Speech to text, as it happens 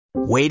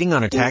Waiting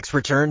on a tax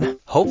return?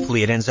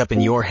 Hopefully it ends up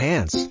in your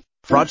hands.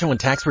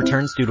 Fraudulent tax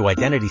returns due to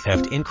identity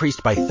theft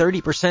increased by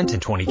 30% in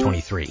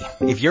 2023.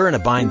 If you're in a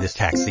bind this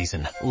tax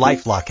season,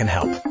 LifeLock can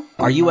help.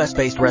 Our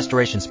U.S.-based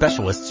restoration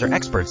specialists are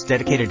experts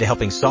dedicated to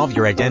helping solve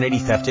your identity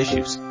theft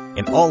issues.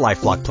 And all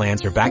LifeLock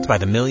plans are backed by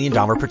the $1 Million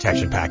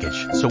Protection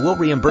Package. So we'll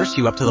reimburse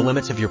you up to the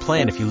limits of your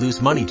plan if you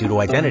lose money due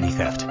to identity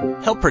theft.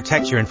 Help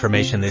protect your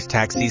information this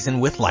tax season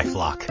with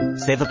LifeLock.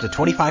 Save up to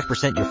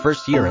 25% your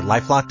first year at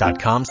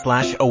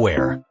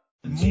LifeLock.com/aware.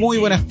 Muy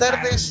buenas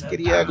tardes,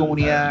 querida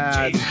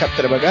comunidad del Hub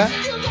Tarapacá.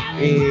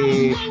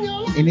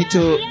 En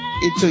hecho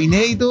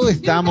inédito,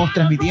 estamos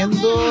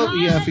transmitiendo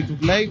vía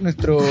Facebook Live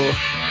nuestro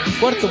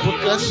cuarto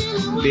podcast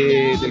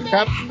del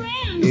Hub.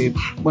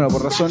 Bueno,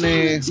 por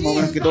razones más o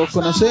menos que todos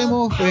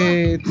conocemos,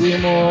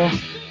 tuvimos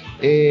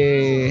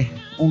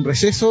un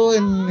receso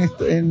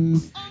en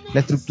la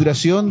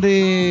estructuración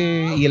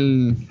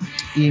y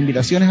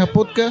invitaciones a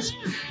podcast,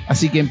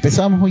 así que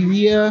empezamos hoy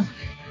día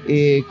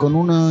con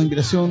una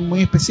invitación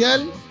muy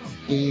especial.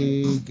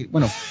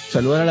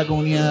 Saludar a la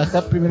comunidad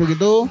Hub primero que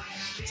todo.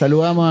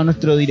 Saludamos a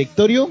nuestro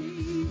directorio: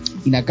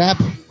 INACAP,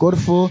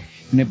 Corfo,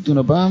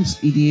 Neptuno Pumps,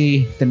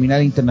 ITI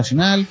Terminal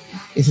Internacional,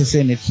 SC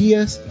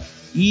Energías.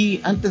 Y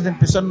antes de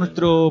empezar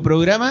nuestro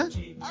programa,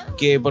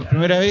 que por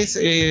primera vez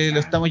lo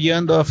estamos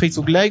llevando a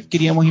Facebook Live,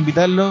 queríamos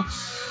invitarlo,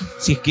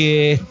 si es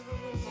que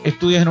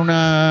estudias en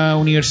una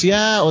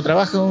universidad o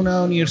trabajas en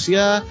una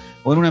universidad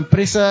o en una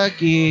empresa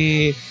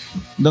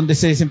donde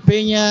se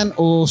desempeñan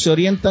o se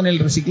orientan el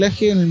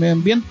reciclaje en el medio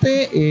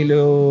ambiente,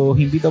 los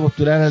invito a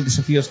postular al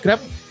desafío Scrap,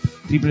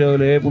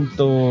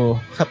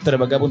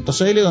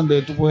 www.hubtarapacá.cl,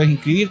 donde tú puedes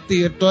inscribirte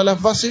y ver todas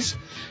las bases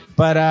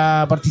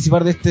para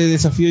participar de este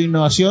desafío de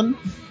innovación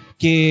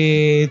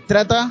que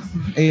trata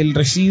el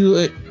residuo,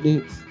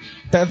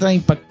 trata de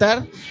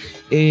impactar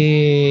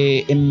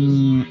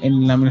en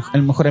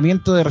el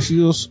mejoramiento de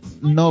residuos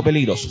no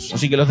peligrosos.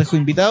 Así que los dejo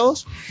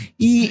invitados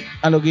y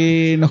a lo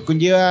que nos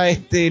conlleva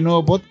este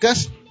nuevo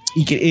podcast.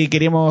 Y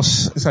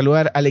queremos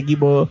saludar al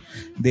equipo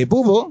de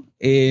Pupo.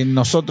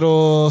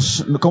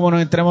 Nosotros, ¿cómo nos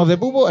entramos de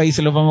Pupo? Ahí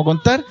se los vamos a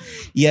contar.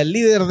 Y al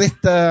líder de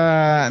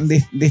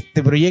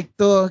este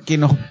proyecto, que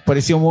nos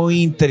pareció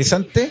muy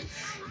interesante.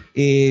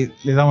 Les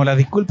damos las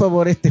disculpas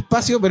por este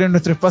espacio, pero es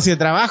nuestro espacio de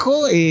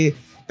trabajo.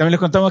 También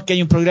les contamos que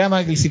hay un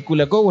programa que el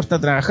Circula Cowork está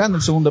trabajando.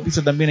 En el segundo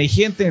piso también hay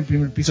gente, en el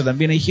primer piso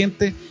también hay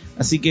gente.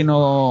 Así que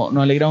nos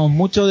alegramos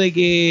mucho de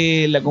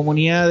que la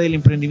comunidad del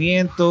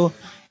emprendimiento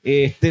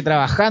esté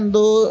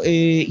trabajando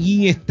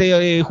y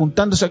esté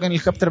juntándose acá en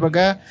el Hub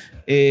Tarapacá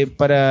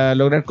para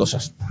lograr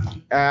cosas.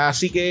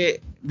 Así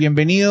que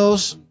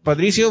bienvenidos,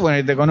 Patricio.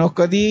 Bueno, te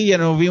conozco a ti, ya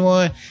nos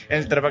vimos en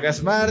el Tarapacá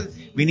Smart,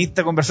 viniste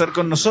a conversar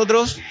con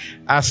nosotros,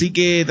 así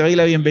que te doy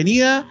la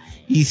bienvenida.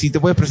 Y si te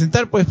puedes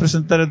presentar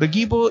a tu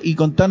equipo y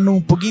contarnos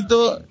un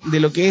poquito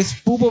de lo que es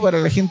Pupo para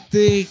la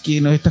gente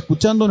que nos está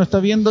escuchando, nos está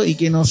viendo y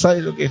que no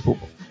sabe lo que es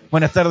Pupo.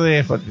 Buenas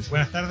tardes, Patricio.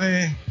 Buenas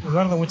tardes,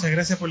 Eduardo. Muchas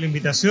gracias por la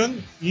invitación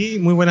y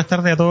muy buenas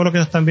tardes a todos los que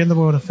nos están viendo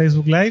por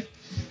Facebook Live.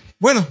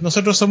 Bueno,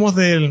 nosotros somos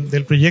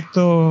del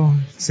proyecto,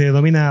 se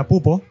denomina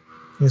Pupo.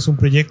 Es un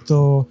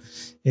proyecto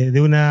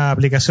de una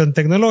aplicación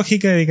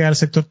tecnológica dedicada al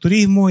sector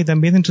turismo y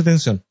también de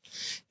entretención.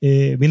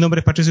 Mi nombre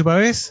es Patricio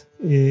Pavés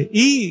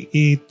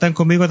y están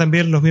conmigo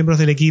también los miembros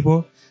del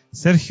equipo,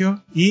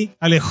 Sergio y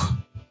Alejo.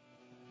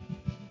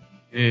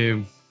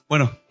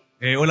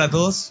 Hola a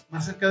todos.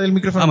 Más cerca del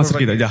micrófono. Más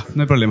cerquita, ya,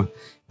 no hay problema.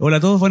 Hola a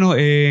todos. Bueno,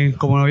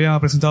 como nos había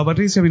presentado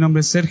Patricia, mi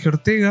nombre es Sergio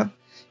Ortega.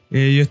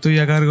 Yo estoy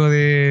a cargo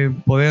de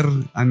poder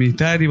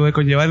administrar y poder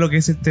conllevar lo que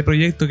es este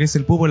proyecto, que es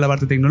el Pupo en la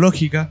parte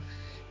tecnológica.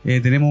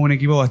 Tenemos un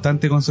equipo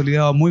bastante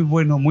consolidado, muy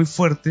bueno, muy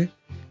fuerte,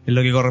 en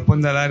lo que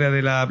corresponde al área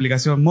de las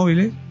aplicaciones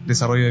móviles,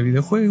 desarrollo de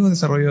videojuegos,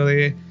 desarrollo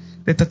de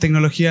estas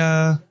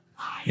tecnologías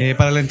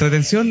para la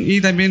entretención,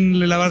 y también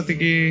la parte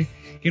que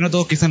no a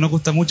todos quizás nos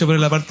gusta mucho, pero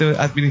es la parte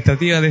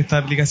administrativa de esta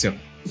aplicación.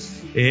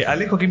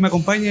 Alejo, quien me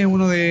acompaña, es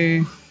uno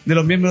de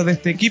los miembros de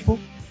este equipo,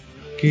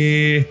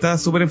 que está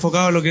súper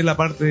enfocado en lo que es la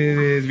parte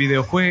del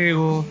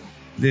videojuego,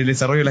 del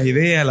desarrollo de las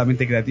ideas, la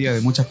mente creativa,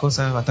 de muchas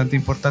cosas bastante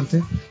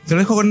importantes. Se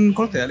lo dejo con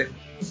usted, Alejo.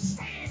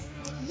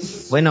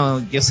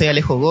 Bueno, yo soy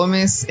Alejo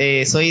Gómez,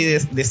 soy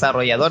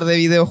desarrollador de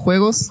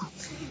videojuegos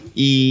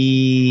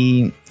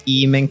y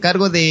me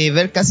encargo de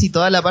ver casi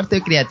toda la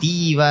parte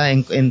creativa,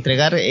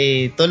 entregar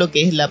todo lo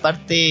que es la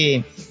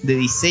parte de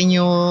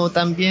diseño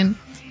también,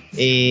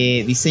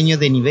 diseño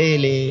de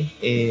niveles,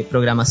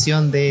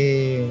 programación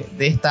de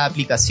esta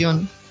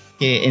aplicación,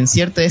 que en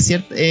cierto es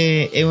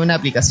una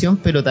aplicación,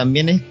 pero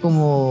también es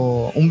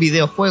como un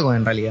videojuego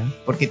en realidad,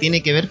 porque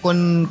tiene que ver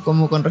con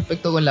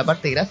respecto con la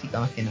parte gráfica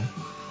más que nada.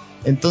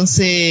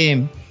 Entonces,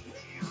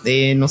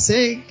 no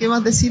sé qué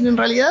más decir en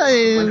realidad.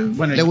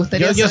 ¿Le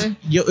gustaría saber?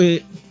 Yo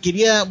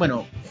quería,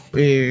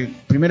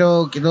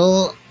 primero que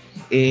todo,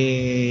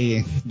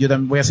 yo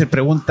también voy a hacer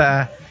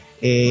preguntas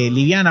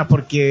livianas,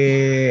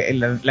 porque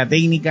la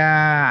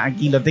técnica,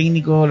 aquí lo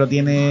técnico lo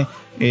tiene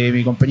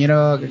mi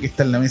compañero que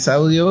está en la mesa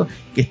audio,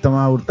 que es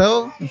Tomás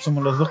Hurtado.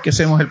 Somos los dos que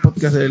hacemos el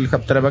podcast del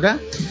Hub Tarapacá.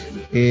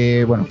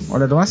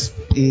 Hola Tomás.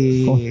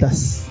 ¿Cómo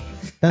estás?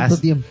 Tanto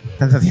tiempo.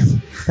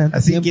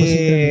 Así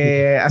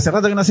que hace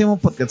rato que no hacíamos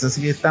podcast,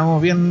 así que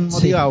estamos bien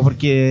motivados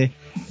porque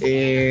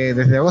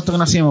desde agosto que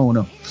no hacíamos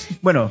uno.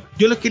 Bueno,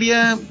 yo les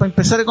quería, para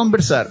empezar a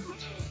conversar,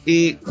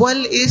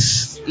 ¿cuál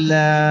es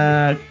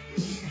la...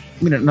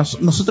 Mira,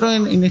 nosotros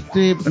en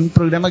un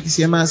programa que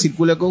se llama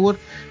Circula Cowork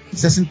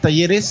se hacen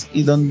talleres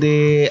y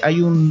donde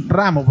hay un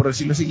ramo, por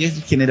decirlo así, que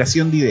es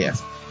generación de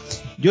ideas.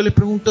 Yo les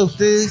pregunto a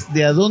ustedes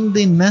de a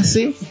dónde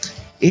nace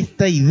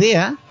esta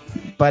idea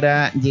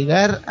para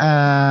llegar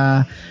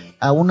a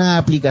una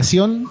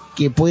aplicación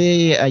que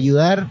puede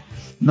ayudar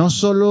no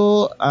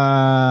solo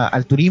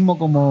al turismo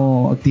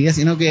como actividad,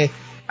 sino que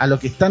a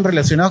los que están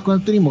relacionados con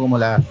el turismo, como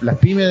las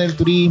pymes del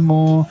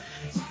turismo,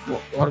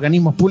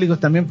 organismos públicos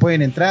también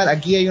pueden entrar.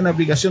 Aquí hay una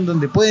aplicación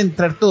donde pueden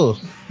entrar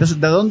todos. Entonces,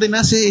 ¿de dónde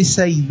nace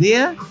esa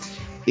idea?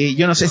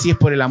 Yo no sé si es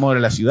por el amor a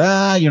la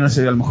ciudad, yo no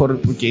sé, a lo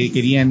mejor porque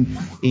querían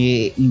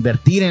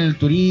invertir en el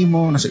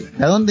turismo, no sé.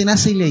 ¿De dónde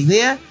nace la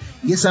idea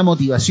y esa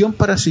motivación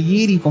para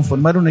seguir y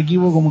conformar un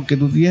equipo como el que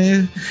tú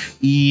tienes?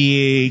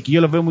 Y que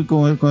yo los veo muy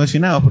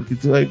condicionados, porque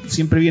tú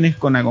siempre vienes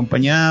con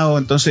acompañado,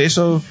 entonces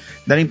eso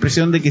da la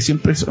impresión de que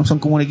siempre son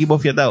como un equipo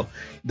afiatado.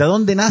 ¿De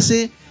dónde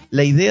nace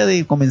la idea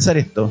de comenzar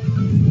esto?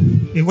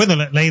 Y bueno,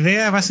 la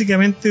idea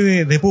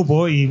básicamente de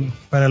Pupo, y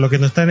para los que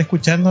nos están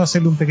escuchando,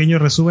 hacerle un pequeño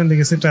resumen de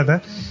qué se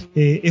trata,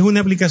 es una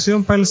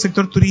aplicación para el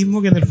sector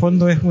turismo que en el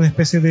fondo es una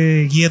especie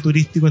de guía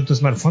turístico en tu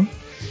smartphone,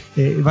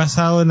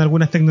 basado en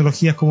algunas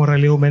tecnologías como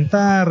realidad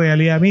aumentada,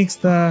 realidad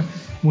mixta,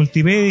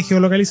 multimedia y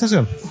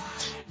geolocalización.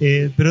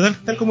 Pero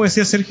tal como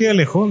decía Sergio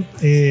Alejo,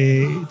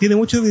 tiene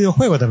mucho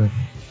videojuego también.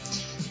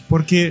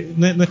 Porque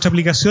nuestra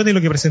aplicación y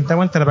lo que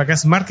presentamos en Tarapacá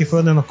Smart, que fue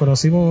donde nos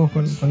conocimos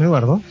con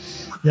Eduardo,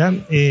 ¿ya?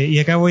 Y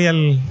acá voy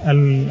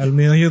al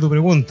meollo de tu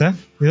pregunta,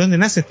 ¿de dónde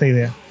nace esta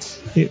idea?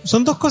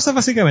 Son dos cosas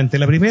básicamente.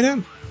 La primera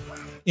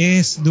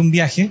es de un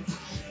viaje,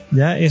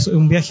 ¿ya? Es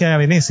un viaje a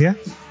Venecia.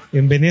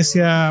 En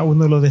Venecia,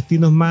 uno de los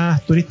destinos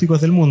más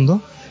turísticos del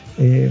mundo,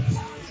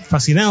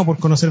 fascinado por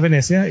conocer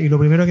Venecia, y lo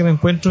primero que me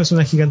encuentro es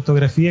una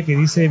gigantografía que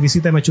dice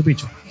visita Machu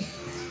Picchu.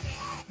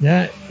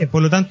 ¿Ya?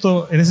 Por lo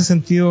tanto, en ese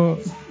sentido,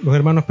 los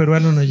hermanos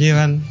peruanos nos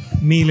llevan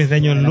miles de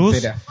años luz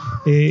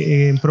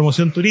en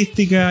promoción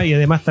turística y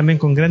además también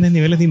con grandes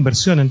niveles de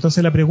inversión.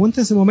 Entonces la pregunta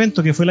en ese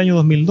momento, que fue el año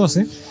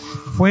 2012,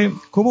 fue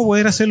 ¿cómo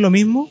poder hacer lo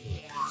mismo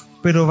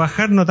pero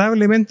bajar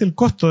notablemente el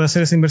costo de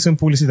hacer esa inversión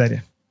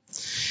publicitaria?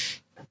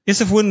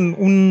 Ese fue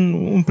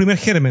un primer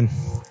germen.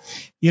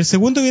 Y el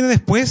segundo viene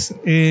después,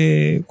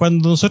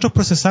 cuando nosotros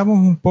procesamos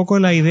un poco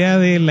la idea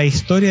de la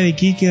historia de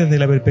Iquique desde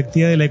la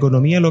perspectiva de la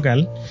economía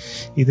local,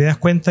 y te das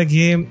cuenta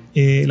que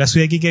la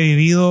ciudad de Iquique ha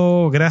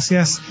vivido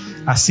gracias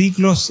a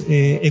ciclos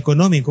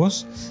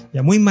económicos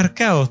ya muy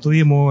marcados.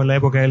 Tuvimos la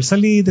época del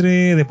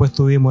salitre, después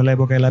tuvimos la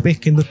época de la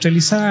pesca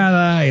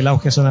industrializada, el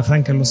auge de Zona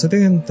Franca en los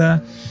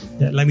 70,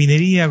 la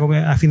minería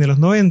a fines de los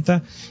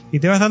 90, y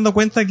te vas dando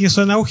cuenta que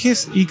son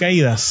auges y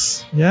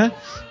caídas, ¿ya?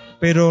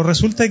 Pero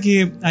resulta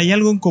que hay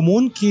algo en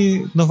común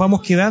que nos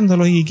vamos quedando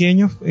los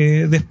iquiqueños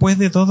después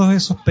de todos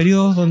esos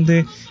periodos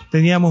donde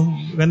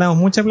ganamos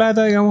mucha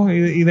plata, digamos,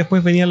 y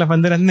después venían las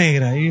banderas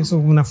negras, y eso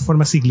es una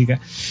forma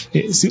cíclica.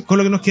 Con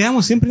lo que nos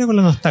quedamos siempre era con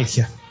la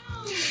nostalgia.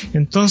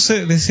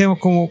 Entonces decíamos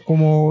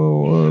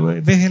como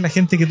ves la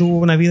gente que tuvo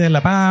una vida en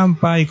La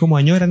Pampa y cómo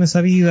añoran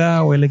esa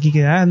vida, o el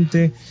Iquique de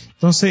antes.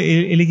 Entonces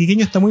el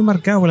iquiqueño está muy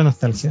marcado por la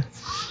nostalgia.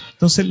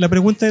 Entonces la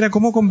pregunta era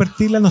cómo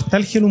convertir la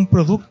nostalgia en un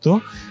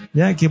producto,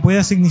 ¿ya? Que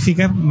pueda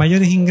significar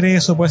mayores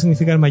ingresos, pueda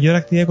significar mayor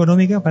actividad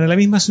económica para la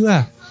misma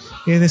ciudad.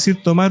 Es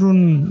decir, tomar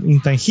un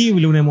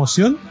intangible, una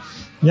emoción,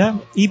 ¿ya?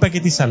 Y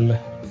paquetizarla.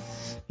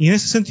 Y en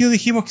ese sentido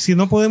dijimos que si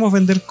no podemos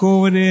vender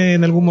cobre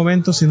en algún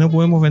momento, si no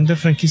podemos vender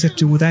franquicias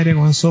tributarias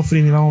con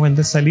Sofrin y vamos a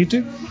vender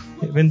salitre,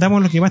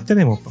 vendamos lo que más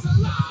tenemos, pues.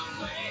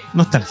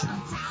 Nostalgia.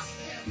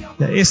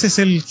 Ese es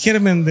el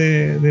germen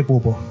de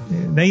Pupo.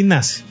 De ahí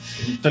nace.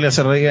 La historia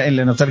se radica en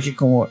la nostalgia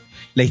como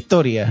la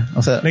historia.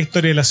 O sea, la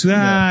historia de la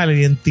ciudad, la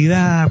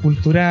identidad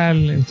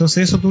cultural.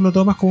 Entonces eso tú lo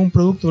tomas como un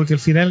producto, porque al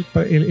final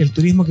el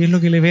turismo, ¿qué es lo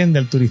que le vende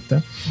al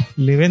turista?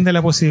 Le vende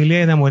la posibilidad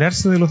de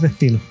enamorarse de los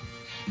destinos.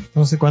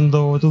 Entonces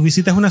cuando tú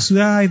visitas una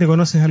ciudad y te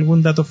conoces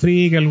algún dato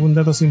freak, algún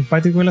dato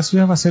simpático de la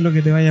ciudad, va a ser lo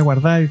que te vaya a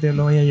guardar y te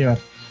lo vaya a llevar.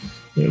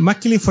 Más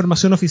que la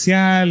información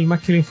oficial,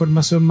 más que la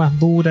información más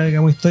dura,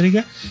 digamos,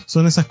 histórica,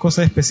 son esas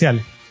cosas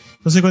especiales.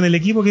 Entonces con el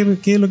equipo,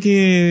 ¿qué es lo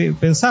que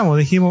pensamos?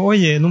 Dijimos,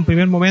 oye, en un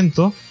primer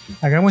momento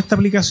hagamos esta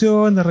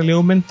aplicación de realidad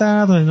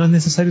aumentada, donde no es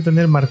necesario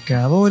tener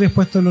marcadores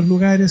puestos en los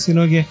lugares,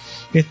 sino que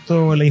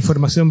la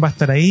información va a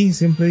estar ahí,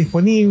 siempre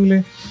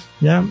disponible,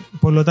 ¿ya?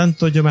 Por lo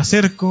tanto yo me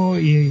acerco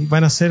y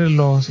van a ser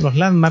los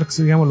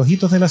landmarks, digamos, los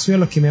hitos de la ciudad,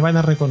 los que me van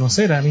a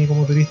reconocer a mí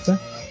como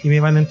turista y me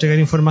van a entregar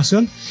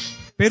información.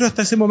 Pero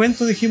hasta ese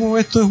momento dijimos,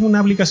 esto es una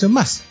aplicación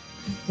más.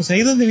 Entonces ahí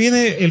es donde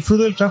viene el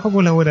fruto del trabajo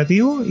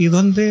colaborativo y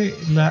donde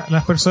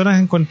las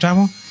personas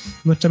encontramos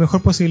nuestra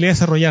mejor posibilidad de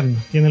desarrollarnos,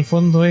 que en el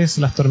fondo es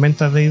las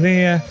tormentas de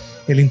ideas,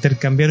 el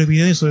intercambiar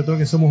opiniones, y sobre todo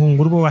que somos un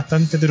grupo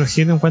bastante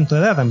heterogéneo en cuanto a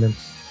edad también.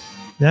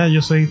 Ya,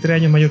 yo soy 3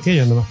 años mayor que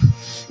ellos nomás.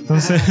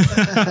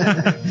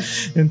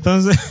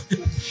 Entonces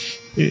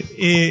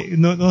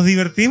nos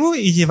divertimos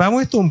y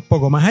llevamos esto un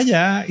poco más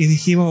allá y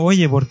dijimos,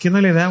 oye, ¿por qué no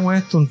le damos a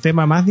esto un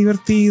tema más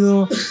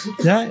divertido?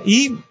 ¿Ya?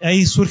 Y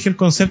ahí surge el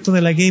concepto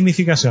de la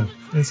gamificación,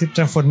 es decir,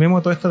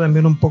 transformemos todo esto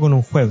también un poco en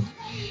un juego.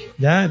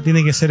 ¿Ya?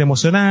 Tiene que ser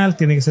emocional,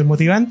 tiene que ser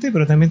motivante,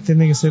 pero también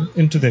tiene que ser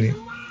entretenido.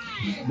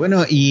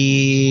 Bueno,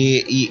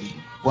 y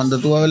cuando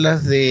tú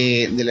hablas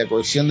de la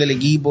cohesión del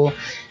equipo,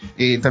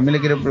 también le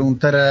quiero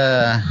preguntar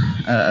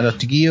a los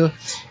chiquillos,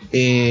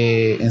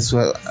 en su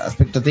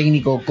aspecto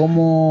técnico,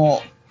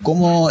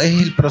 ¿cómo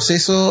es el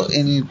proceso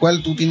en el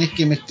cual tú tienes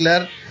que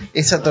mezclar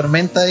esa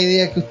tormenta de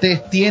ideas que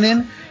ustedes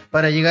tienen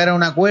para llegar a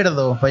un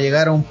acuerdo, para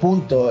llegar a un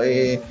punto?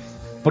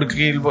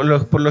 Porque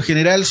por lo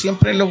general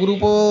siempre en los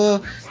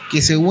grupos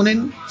que se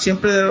unen,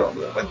 siempre de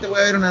repente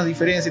puede haber una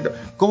diferencia y todo.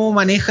 ¿Cómo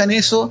manejan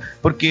eso?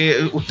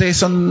 Porque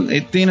ustedes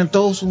tienen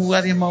todas sus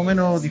áreas más o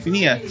menos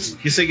definidas.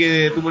 Yo sé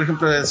que tú, por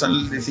ejemplo, son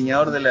el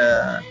diseñador de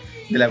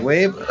la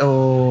web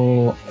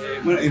o...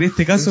 Bueno, en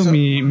este caso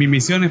mi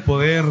misión es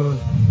poder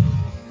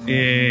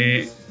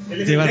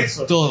llevar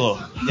todo,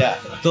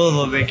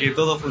 de que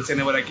todo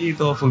funcione por aquí,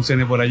 todo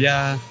funcione por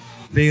allá,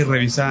 de ir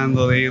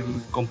revisando, de ir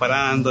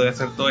comparando, de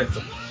hacer todo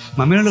esto.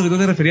 Más o menos lo que tú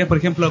te referías, por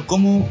ejemplo, a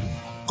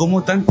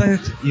cómo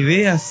tantas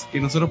ideas que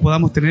nosotros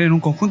podamos tener en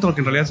un conjunto,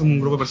 porque en realidad somos un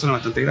grupo de personas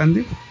bastante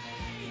grande,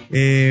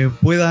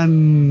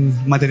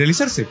 puedan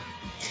materializarse.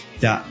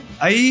 Ya,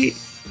 ahí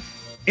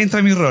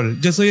entra mi rol.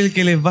 Yo soy el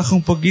que les baja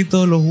un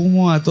poquito los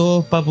humos a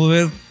todos para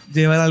poder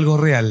llevar algo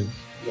real.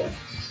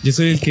 Yo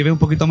soy el que ve un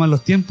poquito más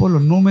los tiempos,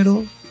 los números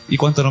y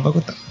cuánto nos va a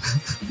costar.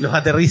 Los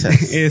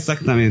aterrizas.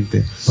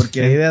 Exactamente.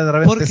 Porque la idea de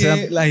repente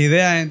porque las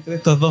ideas entre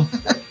estos dos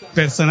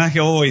personajes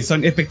hoy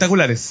son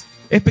espectaculares.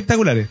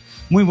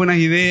 Muy buenas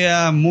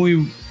ideas,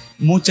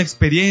 mucha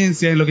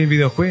experiencia en lo que es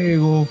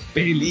videojuegos,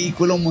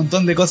 películas, un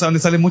montón de cosas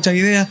donde salen muchas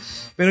ideas,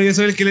 pero yo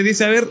soy el que le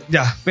dice, a ver,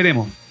 ya,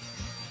 esperemos.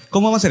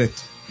 ¿Cómo vamos a hacer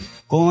esto?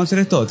 ¿Cómo vamos a hacer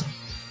esto otro?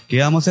 ¿Qué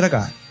vamos a hacer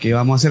acá? ¿Qué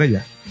vamos a hacer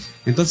allá?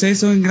 Entonces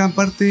eso en gran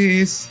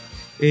parte es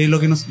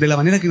de la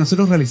manera que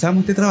nosotros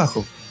realizamos este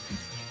trabajo.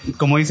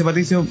 Como dice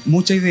Patricio,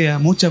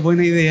 muchas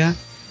buenas ideas,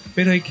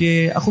 pero hay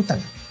que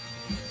ajustarlas.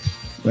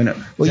 Bueno,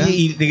 oye, ¿ya?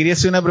 Y te quería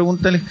hacer una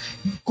pregunta.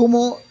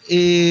 ¿Cómo,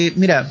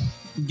 mira,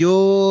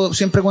 yo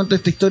siempre cuento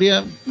esta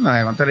historia, no voy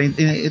a contar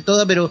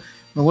toda, pero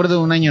me acuerdo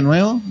de un año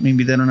nuevo, me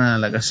invitaron a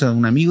la casa de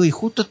un amigo y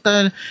justo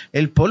está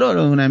el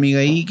pololo de una amiga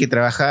ahí que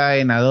trabajaba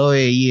en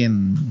Adobe ahí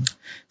en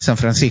San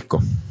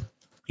Francisco.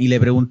 Y le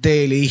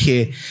pregunté, le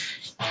dije,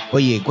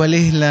 oye, ¿cuál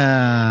es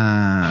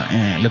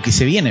lo que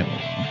se viene?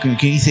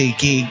 ¿Qué dice?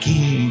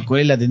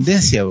 ¿Cuál es la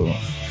tendencia?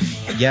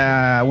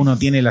 Ya uno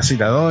tiene la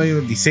suite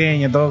Adobe,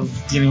 diseña, todo,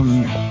 tiene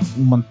un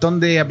montón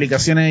de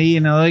aplicaciones ahí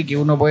en Adobe que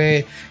uno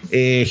puede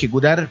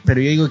ejecutar,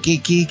 pero yo digo,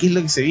 ¿qué es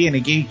lo que se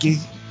viene? ¿Qué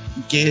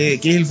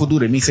es el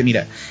futuro? Y me dice,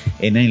 mira,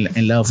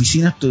 en la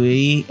oficina estuve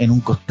ahí en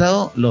un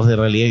costado los de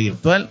realidad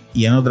virtual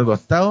y en otro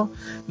costado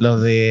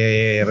los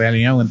de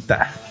realidad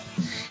aumentada.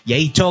 Y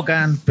ahí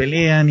chocan,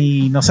 pelean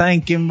y no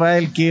saben quién va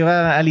el que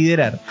va a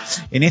liderar.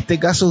 En este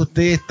caso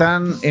ustedes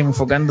están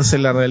enfocándose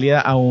en la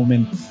realidad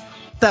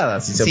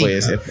aumentada, si se puede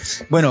decir.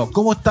 Bueno,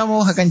 ¿cómo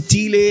estamos acá en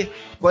Chile?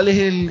 ¿Cuál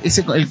es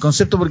el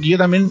concepto? Porque yo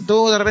también,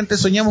 todos de repente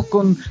soñamos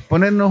con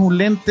ponernos un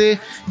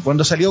lente.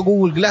 Cuando salió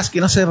Google Glass,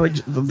 que no se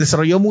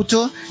desarrolló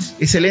mucho,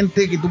 ese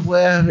lente que tú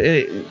puedas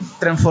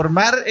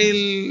transformar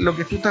lo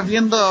que tú estás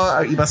viendo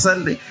y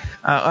pasarle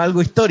a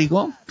algo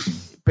histórico,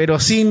 pero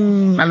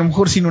a lo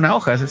mejor sin una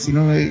hoja,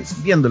 sino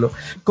viéndolo.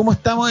 ¿Cómo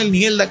estamos el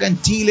nivel de acá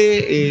en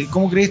Chile?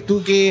 ¿Cómo crees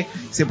tú que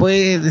se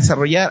puede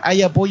desarrollar?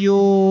 ¿Hay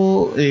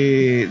apoyo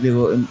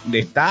de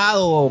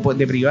Estado o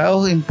de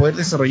privados en poder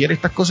desarrollar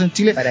estas cosas en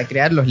Chile? ¿Para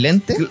crear los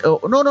lentes?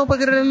 No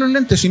para crear los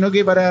lentes, sino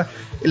que para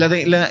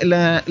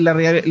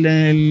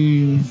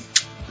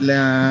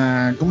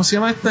 ¿cómo se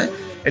llama esta?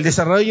 El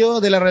desarrollo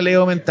de la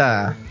realidad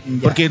aumentada.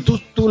 Ya. Porque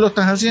tú lo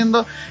estás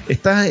haciendo,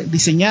 estás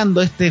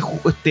diseñando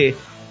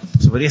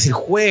se podría decir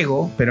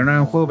juego, pero no es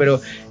un juego,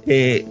 pero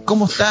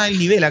 ¿cómo está el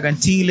nivel acá en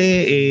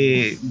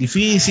Chile?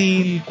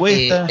 ¿Difícil?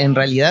 ¿Cuesta? En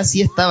realidad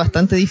sí está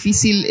bastante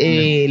difícil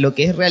lo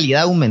que es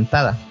realidad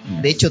aumentada.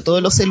 De hecho,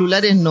 todos los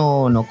celulares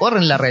no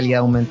corren la realidad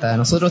aumentada.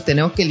 Nosotros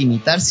tenemos que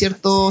limitar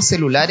ciertos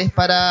celulares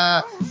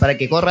para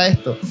que corra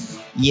esto.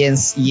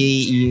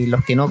 Y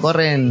los que no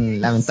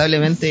corren,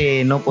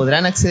 lamentablemente, no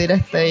podrán acceder a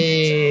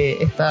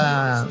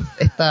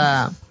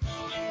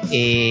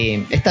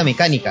esta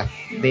mecánica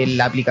de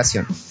la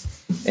aplicación.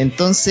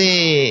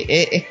 Entonces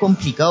es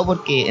complicado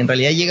porque en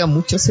realidad llegan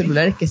muchos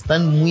celulares que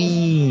están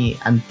muy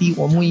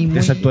antiguos, muy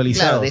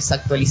desactualizados.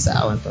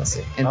 Desactualizados.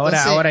 Entonces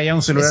ahora ya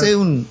un celular. Eso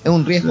es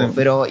un riesgo, sí.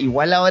 Pero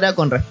igual ahora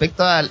con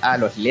respecto a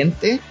los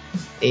lentes,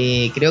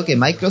 creo que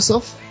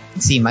Microsoft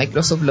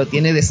lo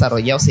tiene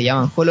desarrollado, se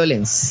llaman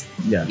HoloLens.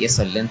 Ya. Y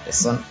esos lentes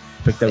son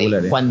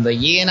Espectaculares. Cuando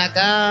lleguen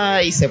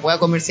acá y se pueda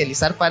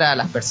comercializar para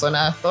las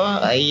personas,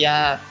 todas, ahí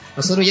ya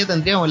nosotros ya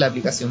tendríamos la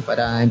aplicación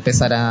para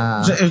empezar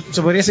a...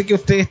 Se podría decir que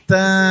usted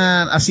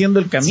está haciendo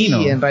el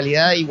camino. Sí, en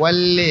realidad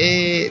igual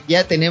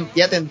ya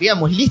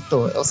tendríamos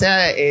listo. O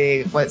sea,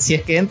 si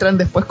es que entran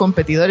después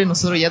competidores,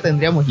 nosotros ya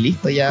tendríamos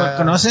listo. Ya...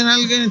 ¿Conocen a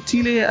alguien en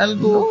Chile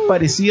algo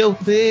parecido a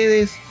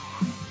ustedes?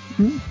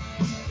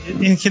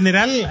 En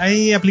general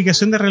hay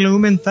aplicación de realidad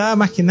aumentada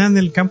más que nada en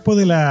el campo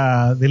de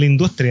la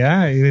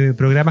industria,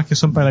 programas que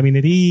son para la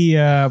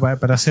minería,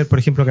 para hacer, por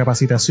ejemplo,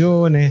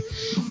 capacitaciones,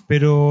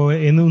 pero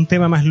en un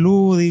tema más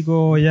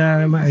lúdico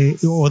ya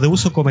o de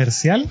uso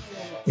comercial,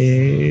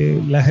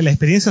 las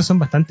experiencias son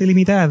bastante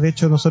limitadas. De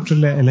hecho, nosotros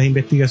las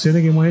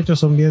investigaciones que hemos hecho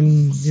son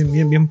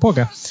bien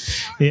pocas.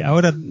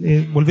 Ahora,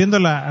 volviendo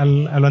a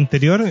lo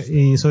anterior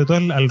y sobre todo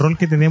al rol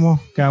que tenemos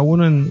cada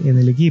uno en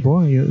el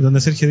equipo, y donde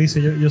Sergio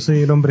dice yo soy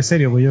el hombre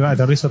serio, pues yo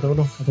aterrizo a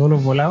todos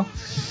los volados.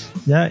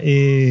 Ya,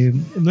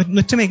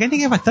 nuestra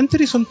mecánica es bastante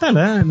horizontal,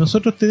 ¿eh?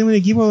 Nosotros tenemos un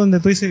equipo donde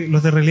tú dices,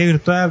 los de realidad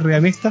virtual,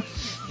 realidad mixta,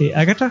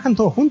 acá trabajan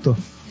todos juntos.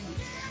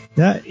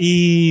 ¿Ya?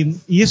 Y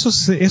eso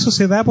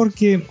se da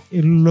porque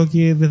lo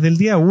que desde el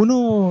día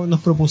 1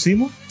 nos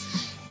propusimos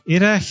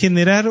era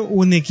generar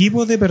un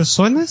equipo de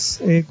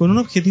personas con un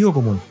objetivo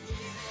común,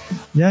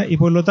 ¿ya? Y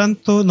por lo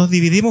tanto nos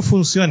dividimos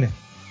funciones,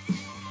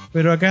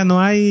 pero acá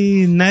no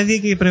hay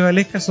nadie que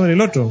prevalezca sobre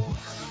el otro.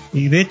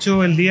 Y de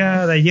hecho el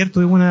día de ayer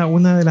tuvimos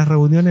una de las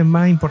reuniones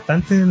más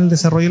importantes en el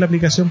desarrollo de la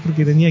aplicación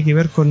porque tenía que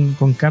ver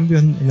con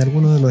cambios en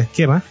algunos de los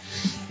esquemas,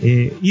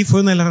 y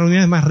fue una de las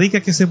reuniones más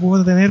ricas que se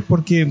pudo tener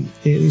porque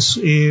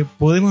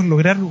podemos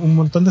lograr un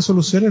montón de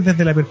soluciones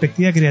desde la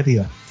perspectiva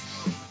creativa,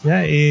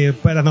 ¿ya?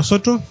 Para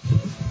nosotros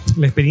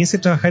la experiencia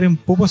de trabajar en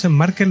Pupo se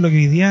enmarca en lo que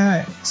hoy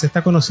día se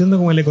está conociendo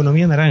como la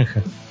economía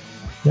naranja.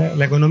 ¿Ya?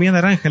 La economía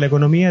naranja, la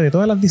economía de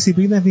todas las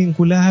disciplinas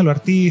vinculadas a lo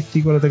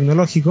artístico, a lo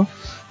tecnológico,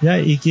 ¿ya?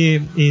 Y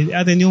que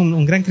ha tenido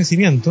un gran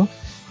crecimiento,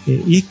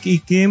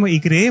 y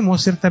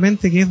creemos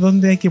ciertamente que es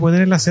donde hay que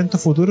poner el acento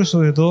futuro,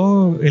 sobre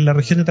todo en la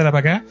región de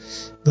Tarapacá,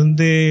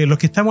 donde los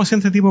que estamos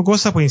haciendo este tipo de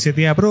cosas por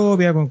iniciativa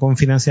propia, con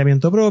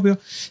financiamiento propio,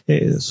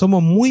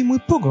 somos muy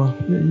pocos.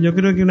 Yo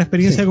creo que una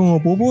experiencia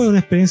como Pupo es una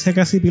experiencia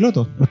casi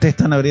piloto. Ustedes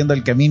están abriendo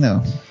el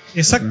camino.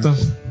 Exacto.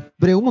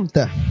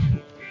 Pregunta.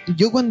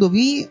 Yo cuando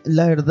vi,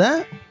 la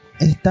verdad,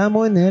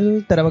 estábamos en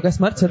el Tarapacá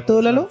Smart, ¿cierto,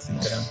 Lalo?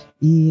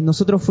 Y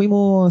nosotros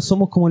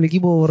somos como el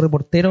equipo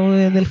reportero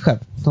del hub.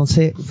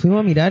 Entonces fuimos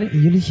a mirar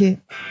y yo le dije,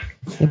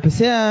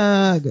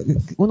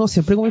 uno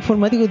siempre como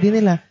informático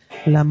tiene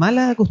la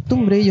mala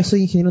costumbre, yo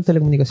soy ingeniero en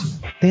telecomunicación,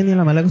 tenía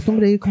la mala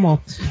costumbre de ir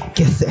como,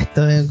 ¿qué es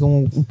esto?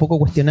 Como un poco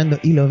cuestionando,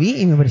 y lo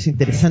vi y me pareció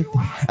interesante,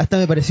 hasta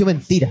me pareció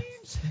mentira.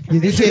 Y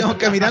dije,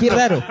 qué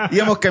raro.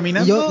 Íbamos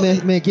caminando.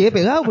 Yo me quedé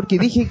pegado porque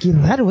dije, qué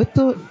raro,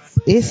 esto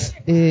es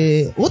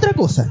otra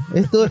cosa.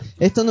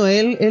 Esto no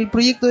es el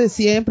proyecto de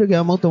siempre que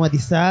vamos a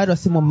automatizar o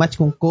hacemos match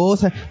con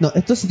cosas. No,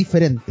 esto es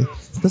diferente.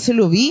 Entonces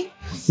lo vi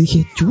y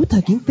dije,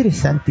 chuta, qué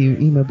interesante.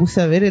 Y me puse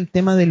a ver el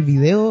tema del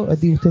video.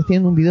 Ustedes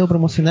tienen un video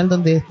promocional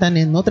donde están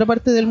en otra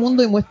parte del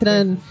mundo y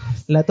muestran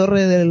la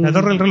torre del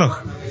reloj.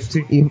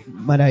 Sí. Y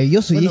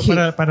maravilloso. Bueno, y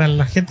dije, para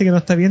la gente que no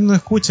está viendo, no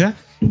escucha,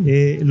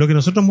 lo que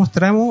nosotros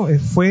mostramos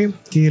fue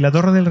que la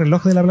torre del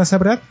reloj de la Plaza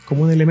Prat,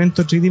 como un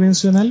elemento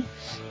tridimensional,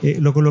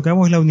 lo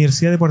colocamos en la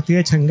Universidad Deportiva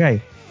de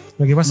Shanghái.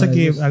 Lo que pasa es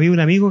que había un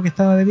amigo que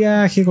estaba de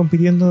viaje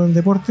compitiendo en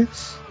deporte,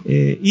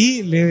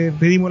 y le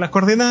pedimos las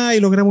coordenadas y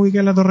logramos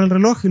ubicar la torre del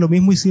reloj, y lo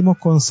mismo hicimos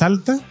con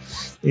Salta,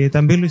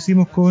 también lo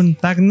hicimos con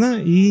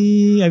Tacna,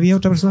 y había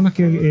otra persona más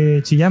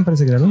que Chillán,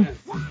 parece que era, ¿no?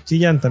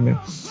 Chillán también.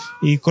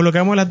 Y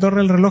colocamos la torre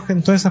del reloj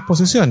en todas esas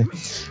posiciones.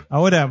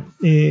 Ahora,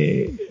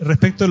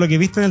 respecto a lo que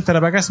viste en el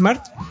Tarapacá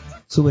Smart,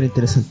 súper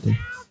interesante.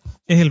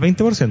 Es el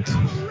 20%.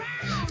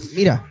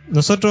 Mira,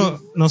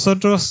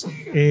 nosotros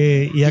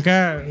y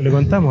acá le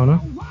contamos,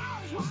 ¿no?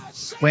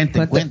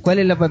 Cuenten. ¿Cuál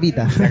es la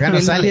papita? Acá no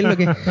sale.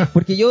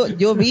 Porque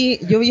yo vi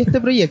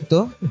este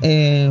proyecto,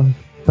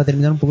 para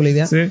terminar un poco la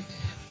idea. Sí.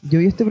 Yo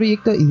vi este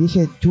proyecto y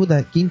dije,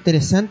 chuta, qué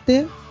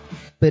interesante,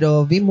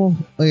 pero vimos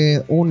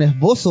un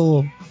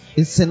esbozo.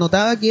 Se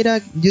notaba que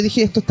yo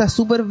dije, esto está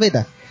súper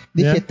beta.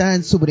 Dije, está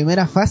en su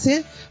primera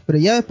fase, pero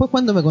ya después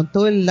cuando me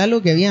contó el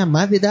Lalo que había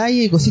más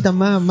detalles y cositas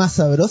más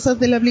sabrosas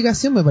de la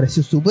aplicación, me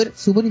pareció súper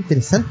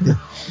interesante.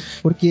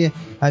 Porque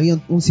había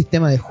un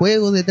sistema de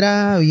juego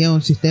detrás, había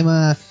un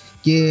sistema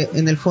que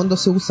en el fondo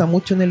se usa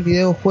mucho en el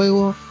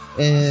videojuego,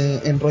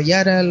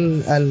 enrollar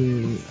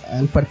al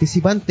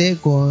participante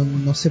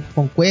con, no sé,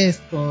 con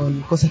quest,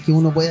 con cosas que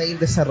uno pueda ir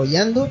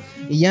desarrollando,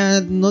 y ya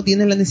no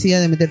tienes la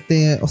necesidad de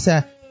meterte, o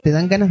sea, te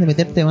dan ganas de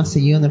meterte más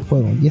seguido en el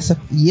juego.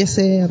 Y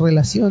esa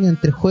relación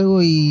entre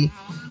juego y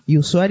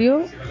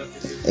usuario,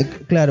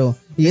 claro.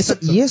 Y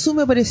eso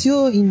me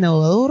pareció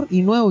innovador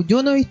y nuevo.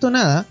 Yo no he visto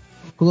nada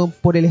como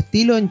por el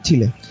estilo en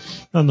Chile.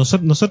 No,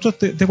 nosotros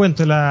te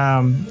cuento,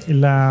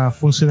 la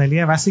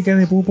funcionalidad básica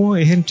de Pupo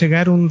es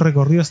entregar un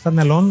recorrido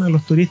standalone a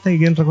los turistas que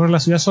quieren recorrer la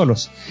ciudad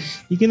solos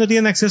y que no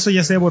tienen acceso,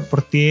 ya sea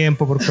por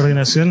tiempo, por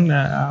coordinación,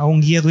 a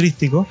un guía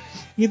turístico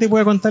y que te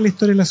pueda contar la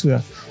historia de la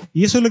ciudad.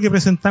 Y eso es lo que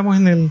presentamos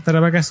en el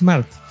Tarapacá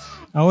Smart.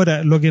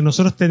 Ahora, lo que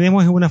nosotros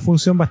tenemos es una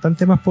función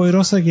bastante más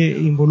poderosa que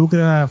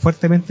involucra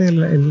fuertemente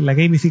la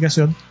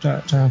gamificación,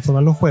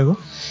 transformar los juegos,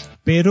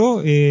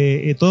 pero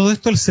todo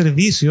esto al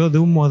servicio de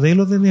un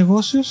modelo de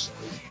negocios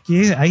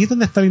que ahí es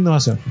donde está la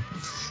innovación.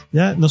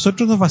 ¿Ya?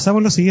 Nosotros nos basamos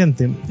en lo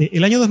siguiente.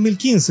 El año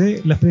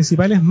 2015, las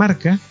principales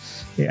marcas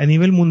a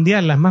nivel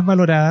mundial, las más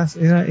valoradas,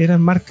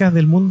 eran marcas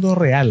del mundo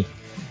real.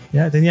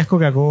 ¿Ya? Tenías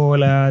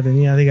Coca-Cola,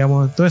 tenías,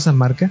 digamos, todas esas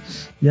marcas,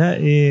 ¿ya?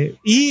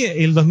 Y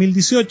el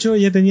 2018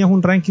 ya tenías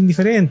un ranking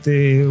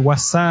diferente,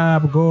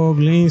 WhatsApp,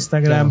 Google,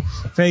 Instagram,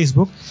 claro,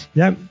 Facebook,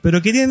 ¿ya?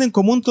 Pero ¿qué tienen en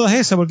común todas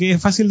esas? Porque es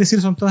fácil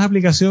decir, son todas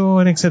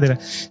aplicaciones, etcétera.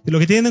 Lo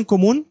que tienen en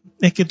común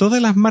es que todas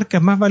las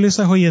marcas más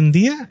valiosas hoy en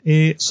día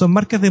son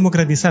marcas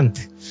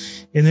democratizantes.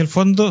 En el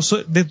fondo,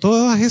 de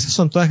todas esas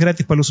son todas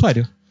gratis para el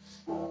usuario.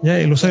 Ya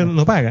el usuario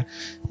no paga,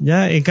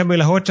 ya en cambio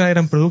las otras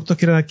eran productos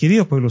que eran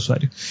adquiridos por el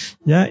usuario,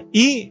 ya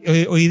y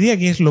hoy día,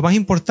 que es lo más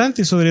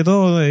importante y sobre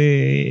todo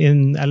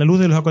a la luz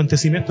de los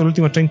acontecimientos de los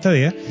últimos 30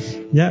 días,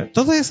 ya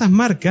todas esas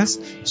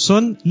marcas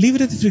son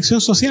libres de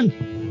fricción social,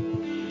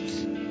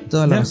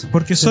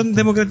 porque son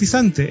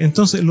democratizantes.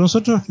 Entonces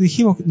nosotros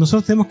dijimos,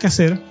 nosotros tenemos que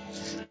hacer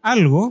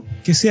algo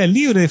que sea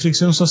libre de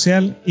fricción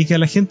social y que a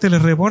la gente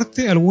les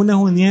reporte algunas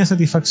unidades de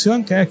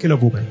satisfacción cada vez que lo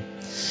ocupen.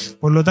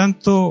 Por lo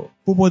tanto,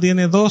 Pupo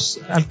tiene dos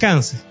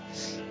alcances: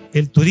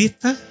 el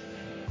turista,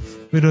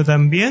 pero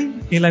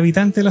también el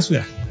habitante de la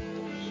ciudad.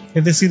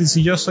 Es decir,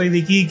 si yo soy de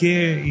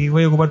Iquique y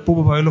voy a ocupar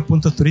Pupo para ver los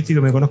puntos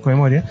turísticos, me conozco de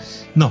memoria,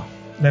 no.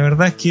 La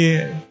verdad es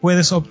que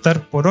puedes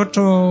optar por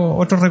otro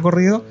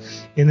recorrido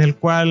en el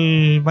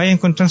cual vayas a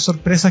encontrar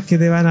sorpresas que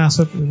te van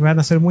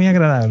a ser muy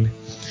agradables.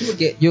 Sí,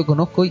 porque yo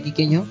conozco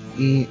iquiqueño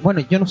y,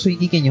 bueno, yo no soy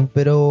iquiqueño,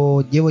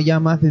 pero llevo ya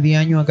más de 10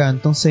 años acá,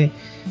 entonces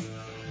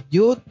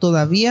yo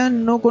todavía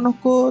no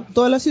conozco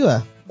toda la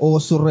ciudad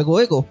o sus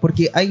recovecos,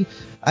 porque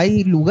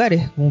hay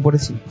lugares, como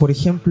por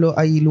ejemplo,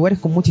 hay lugares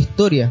con mucha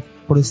historia.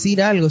 Por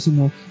decir algo,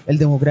 como el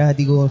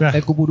Democrático, claro,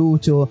 el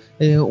Cupurucho,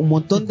 un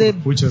montón de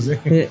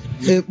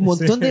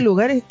de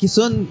lugares que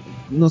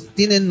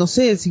tienen, no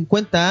sé,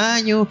 50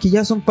 años, que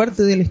ya son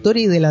parte de la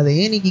historia y del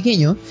ADN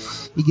iquiqueño,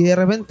 y que de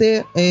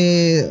repente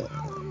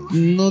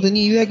no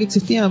tenía idea que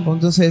existían. Pues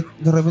entonces,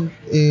 de repente,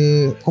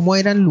 cómo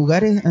eran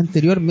lugares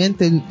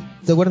anteriormente.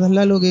 ¿Te acuerdas,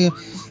 Lalo, que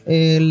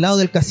el lado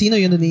del casino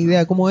yo no tenía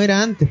idea cómo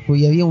era antes?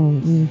 Pues y había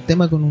un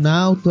tema con un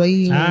auto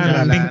ahí.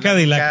 La finca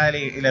y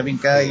la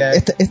finca y la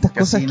estas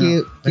cosas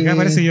que acá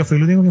parece que yo fui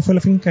el único que fue a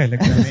la finca. Yo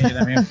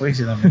también fui,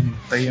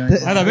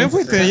 también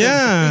fuiste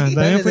allá.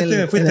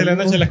 También fuiste la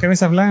noche de las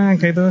camisas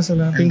blancas y todo eso,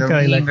 la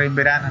finca en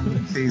verano.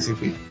 Sí,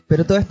 fui.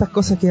 Pero todas estas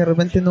cosas que de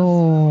repente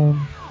no,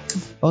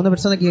 a una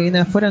persona que viene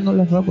de afuera no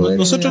las va a poder.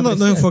 Nosotros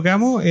nos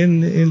enfocamos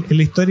en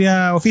la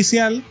historia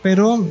oficial,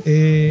 pero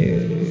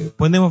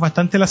ponemos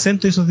bastante el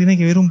acento, y eso tiene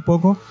que ver un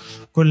poco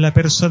con la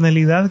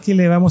personalidad que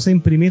le vamos a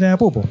imprimir a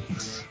Pupo,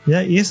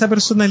 ¿ya? Y esa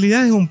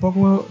personalidad es un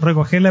poco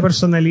recoger la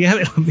personalidad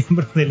de los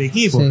miembros del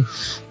equipo, sí.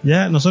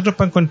 ¿Ya? Nosotros,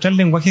 para encontrar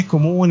lenguajes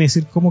comunes,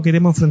 decir cómo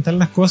queremos enfrentar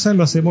las cosas,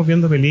 lo hacemos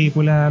viendo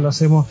películas, lo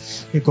hacemos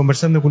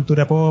conversando de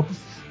cultura pop,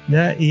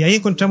 ¿ya? Y ahí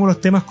encontramos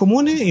los temas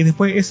comunes, y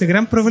después ese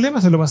gran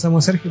problema se lo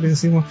pasamos a Sergio y le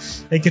decimos,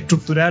 hay que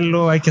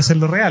estructurarlo, hay que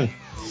hacerlo real.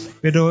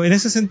 Pero en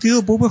ese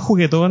sentido, Pupo es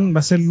juguetón, va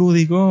a ser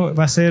lúdico,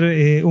 va a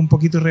ser un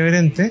poquito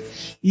irreverente,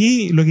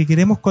 y lo que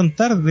queremos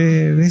contar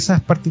de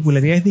esas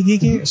particularidades de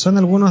Iquique son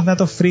algunos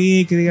datos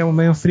freak, digamos,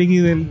 medio friki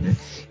de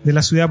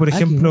la ciudad. Por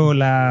ejemplo,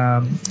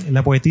 la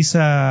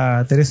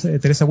poetisa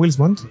Teresa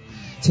Wilsmont,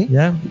 ¿sí?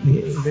 ¿Ya?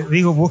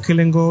 Digo,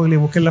 búsquenla en Google y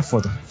busquen las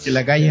fotos.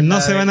 La calle no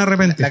se van a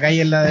arrepentir. La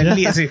calle es la del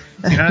día, sí.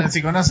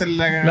 Si conocen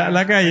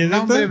la calle, el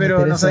nombre,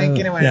 pero no saben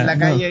quién es, bueno, la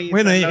calle. No.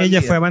 Bueno,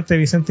 ella fue amante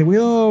de Vicente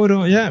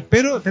Huidobro, ya,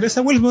 pero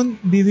Teresa Wilsmont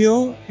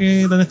vivió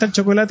donde está el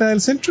Chocolate del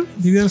centro,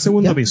 vivió en el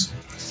segundo piso.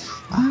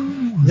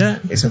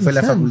 ¿Ya? Esa fue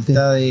la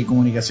Facultad de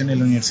Comunicación de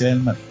la Universidad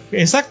del Mar.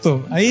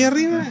 Exacto, ahí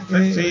arriba,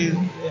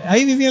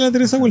 ahí vivía la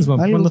Teresa Wilsmont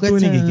cuando estuvo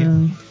en Iquique.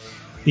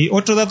 Y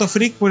otro dato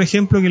freak, por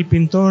ejemplo, que el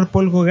pintor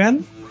Paul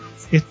Gauguin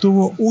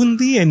estuvo un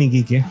día en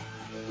Iquique,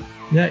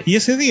 ¿ya? Y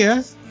ese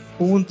día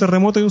hubo un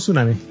terremoto y un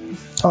tsunami.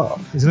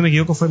 Si no me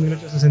equivoco fue en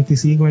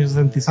 1865,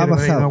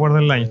 1867, no me acuerdo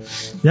el año,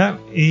 ¿ya?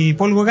 Y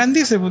Paul Gauguin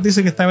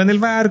dice que estaba en el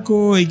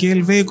barco y que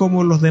él ve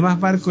como los demás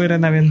barcos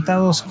eran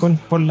aventados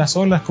por las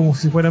olas como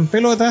si fueran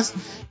pelotas,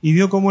 y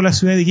vio como la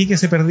ciudad de Iquique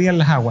se perdía en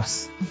las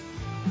aguas.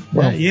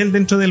 Wow. Y él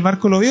dentro del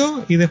barco lo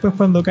vio, y después,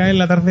 cuando cae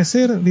el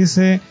atardecer,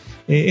 dice,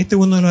 este es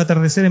uno de los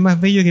atardeceres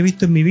más bellos que he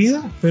visto en mi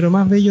vida, pero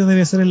más bello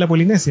debe ser en la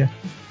Polinesia.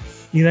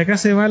 Y de acá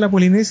se va a la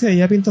Polinesia y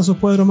ya pinta sus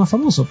cuadros más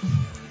famosos.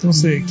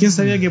 Entonces, ¿quién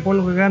sabía que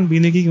Paul Gauguin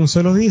vino aquí un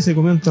solo día y se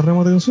comió un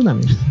terremoto y un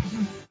tsunami?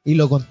 Y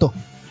lo contó.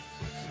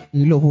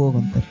 Y lo pudo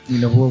contar.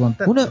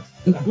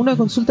 Una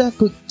consulta,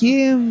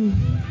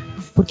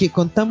 porque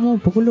contamos un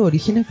poco los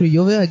orígenes, pero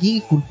yo veo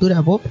aquí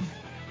cultura pop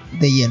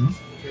de lleno.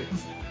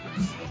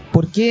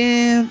 ¿Por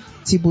qué,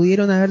 si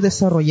pudieron haber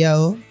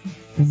desarrollado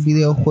un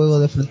videojuego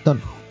de frontón,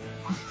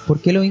 por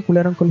qué lo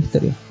vincularon con la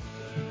historia?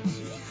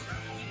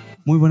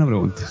 Muy buena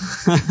pregunta.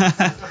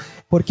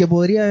 Porque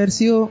podría haber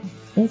sido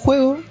un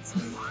juego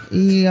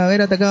y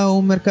haber atacado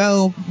un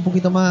mercado un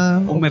poquito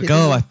más... Un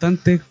mercado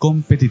bastante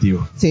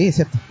competitivo. Sí, es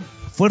cierto.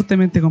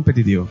 Fuertemente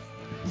competitivo.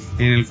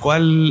 En el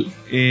cual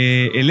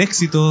el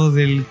éxito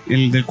del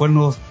cual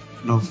nos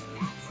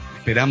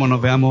esperamos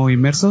nos veamos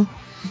inmersos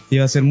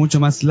iba a ser mucho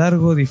más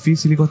largo,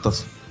 difícil y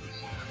costoso.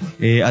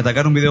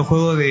 Atacar un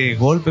videojuego de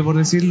golpe, por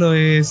decirlo,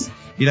 es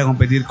ir a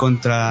competir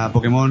contra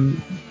Pokémon,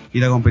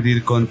 ir a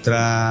competir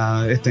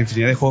contra esta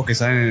infinidad de juegos que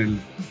salen en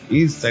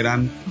el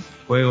Instagram,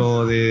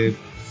 juego de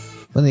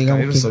Bueno,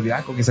 digamos que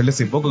Zodiaco que salió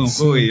hace poco en un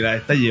juego y la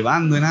está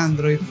llevando en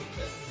Android.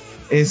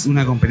 Es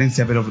una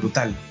competencia pero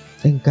brutal.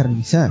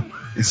 encarnizada.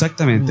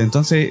 Exactamente,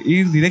 entonces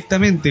ir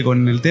directamente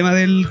con el tema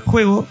del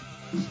juego,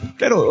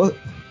 claro,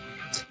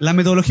 la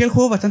metodología del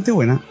juego es bastante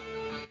buena.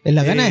 En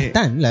las ganas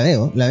están, la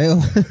veo.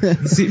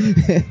 Sí,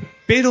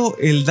 pero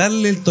el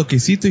darle el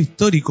toquecito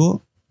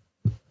histórico,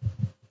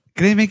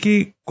 créeme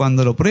que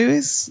cuando lo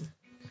pruebes,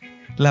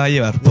 la va a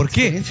llevar. ¿Por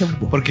qué?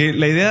 Porque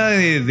la idea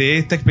de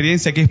esta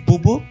experiencia que es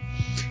Pupo,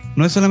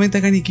 no es solamente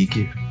acá en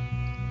Iquique.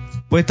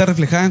 Puede estar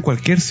reflejada en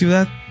cualquier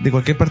ciudad de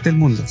cualquier parte del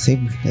mundo. Sí,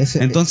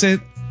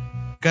 Entonces,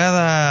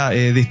 cada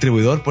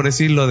distribuidor, por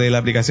decirlo, de la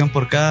aplicación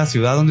por cada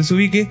ciudad donde se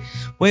ubique,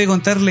 puede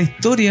contar la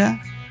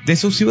historia de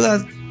su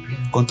ciudad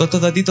con todos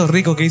estos datitos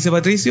ricos que dice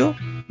Patricio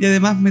y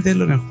además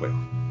meterlo en el juego.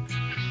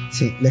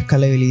 sí, la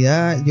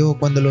escalabilidad, yo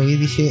cuando lo vi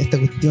dije, esta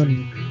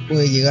cuestión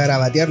puede llegar a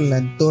batearla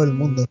en todo el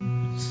mundo.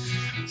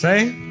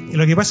 ¿Sabes?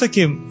 Lo que pasa es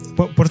que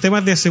por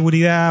temas de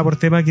seguridad, por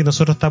temas que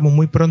nosotros estamos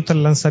muy pronto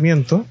al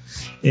lanzamiento,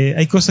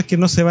 hay cosas que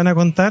no se van a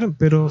contar,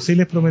 pero sí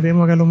les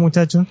prometemos acá a los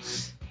muchachos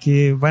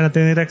que van a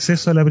tener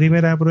acceso a la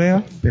primera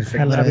prueba,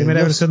 a la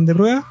primera versión de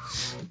prueba,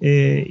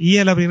 y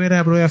a la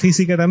primera prueba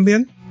física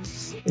también.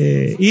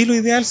 Y lo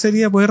ideal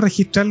sería poder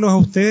registrarlos a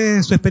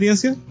ustedes su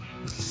experiencia.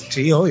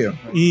 Sí, obvio.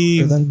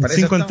 Y Totalmente.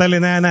 sin contarle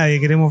nada a nadie,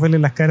 queremos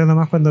verles las caras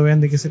nomás cuando vean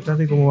de qué se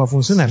trata y cómo va a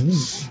funcionar.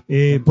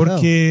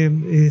 Porque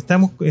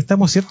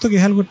estamos ciertos que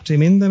es algo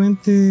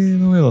tremendamente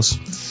novedoso.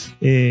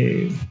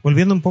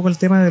 Volviendo un poco al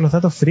tema de los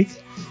datos freak,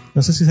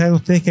 no sé si saben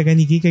ustedes que acá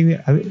en Iquique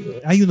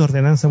hay una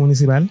ordenanza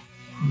municipal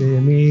de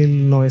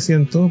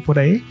 1900 por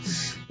ahí,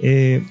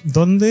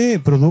 donde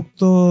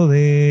producto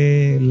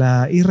de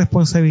la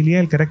irresponsabilidad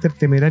y el carácter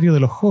temerario de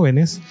los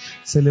jóvenes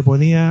se le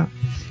ponía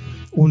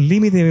un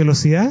límite de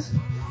velocidad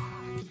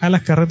a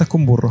las carretas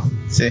con burro.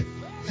 Sí.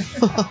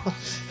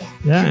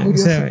 ¿Ya? O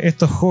sea,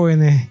 estos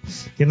jóvenes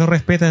que no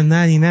respetan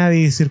nada ni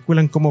nadie y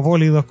circulan como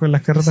bólidos con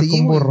las carretas con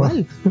Seguimos burro.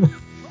 igual.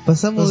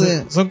 Pasamos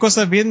Entonces, son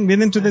cosas bien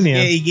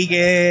entretenidas. Y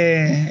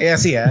Iquique es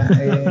así,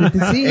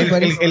 Sí,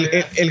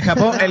 parece.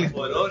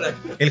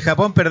 el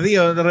Japón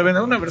perdido. De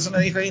repente una persona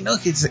dijo ahí, no,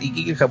 que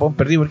Iquique el Japón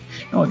perdido.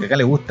 No, que acá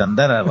le gusta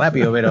andar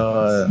rápido,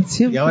 pero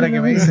Siempre y ahora que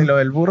me dice lo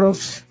del burro,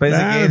 parece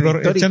que es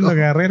histórico. Echando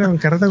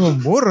carreta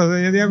con burros.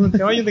 Yo digo, con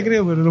caballo te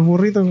creo, pero los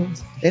burritos.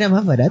 Era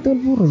más barato el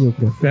burro, yo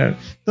creo. Claro.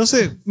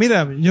 Entonces,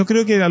 mira, yo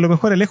creo que a lo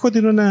mejor Alejo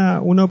tiene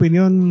una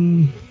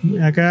opinión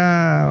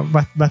acá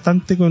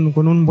bastante con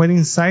un buen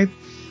insight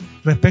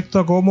respecto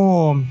a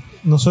cómo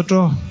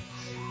nosotros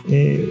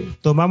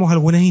tomamos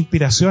algunas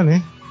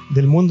inspiraciones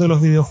del mundo de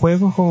los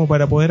videojuegos como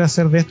para poder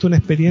hacer de esto una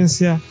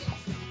experiencia.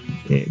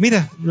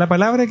 Mira, la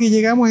palabra que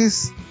llegamos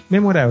es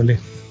memorable.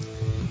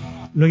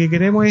 Lo que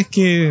queremos es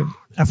que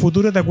a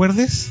futuro te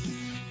acuerdes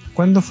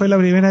cuándo fue la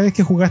primera vez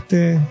que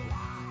jugaste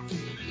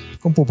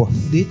con Pupo.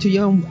 De hecho,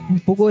 ya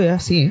un poco es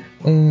así,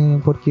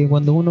 porque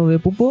cuando uno ve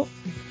Pupo,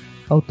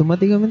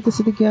 automáticamente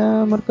se te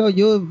queda marcado.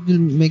 Yo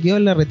me quedo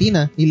en la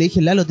retina y le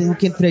dije, Lalo, tengo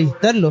que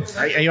entrevistarlo.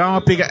 Ahí vamos a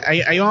explicar,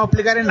 ahí vamos a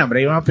explicar el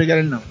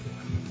nombre,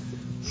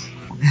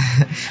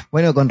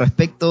 Bueno, con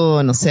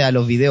respecto, no sé, a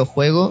los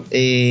videojuegos,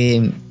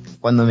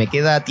 cuando me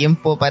queda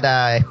tiempo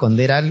para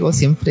esconder algo,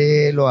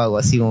 siempre lo hago.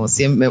 Así como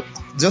siempre,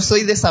 yo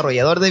soy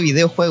desarrollador de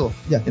videojuegos,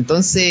 Ya.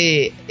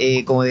 entonces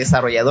como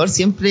desarrollador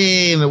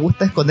siempre me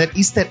gusta esconder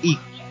Easter egg.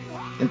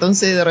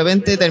 Entonces de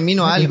repente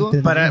termino algo.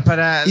 Para Easter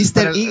para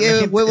egg la es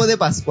gente- huevo de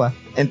Pascua.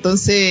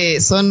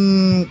 Entonces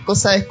son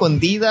cosas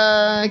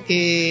escondidas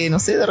que, no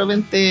sé, de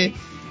repente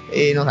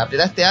nos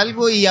apretaste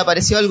algo y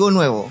apareció algo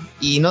nuevo.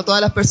 Y no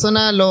todas las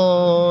personas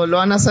lo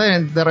van a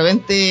saber. De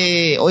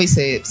repente hoy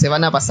se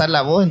van a pasar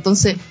la voz.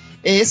 Entonces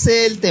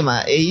ese es el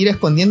tema, ir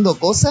escondiendo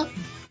cosas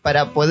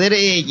para poder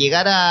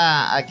llegar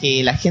a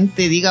que la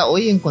gente diga,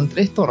 oye,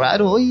 encontré esto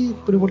raro, oye,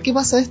 pero ¿por qué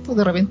pasa esto?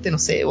 De repente, no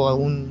sé, o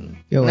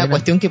Qué una buena.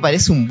 cuestión que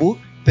parece un bug,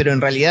 pero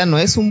en realidad no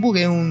es un bug,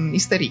 es un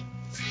easter egg.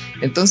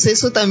 Entonces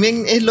eso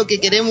también es lo que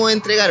queremos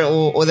entregar,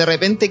 o de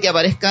repente que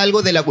aparezca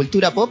algo de la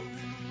cultura pop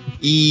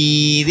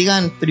y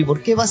digan, pero ¿y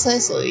por qué pasa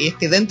eso? Y es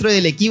que dentro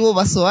del equipo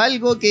pasó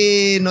algo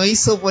que nos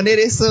hizo poner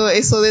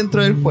eso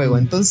dentro del juego.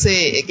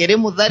 Entonces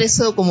queremos dar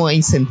eso como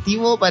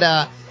incentivo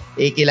para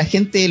que la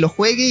gente lo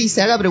juegue y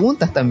se haga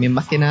preguntas también,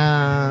 más que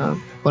nada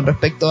con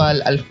respecto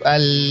al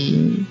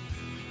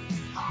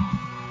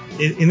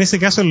en ese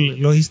caso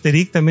los easter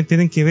eggs también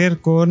tienen que ver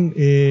con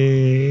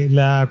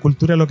la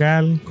cultura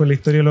local, con la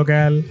historia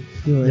local,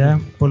 Bueno. ¿ya?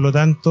 Por lo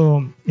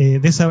tanto,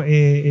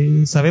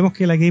 sabemos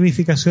que la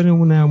gamificación es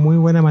una muy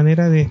buena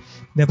manera de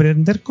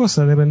aprender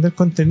cosas, de aprender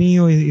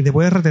contenido y de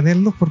poder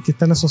retenerlos porque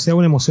están asociados a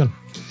una emoción.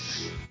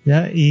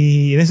 ¿Ya?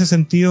 Y en ese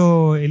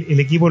sentido el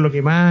equipo lo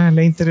que más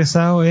le ha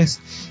interesado es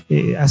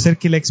hacer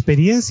que la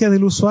experiencia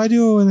del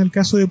usuario, en el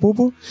caso de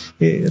Pupo,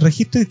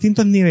 registre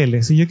distintos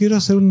niveles. Si yo quiero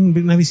hacer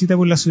una visita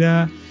por la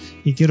ciudad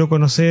y quiero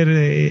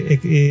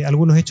conocer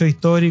algunos hechos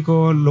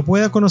históricos, lo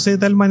pueda conocer de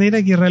tal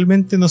manera que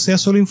realmente no sea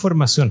solo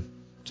información.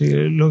 ¿Sí?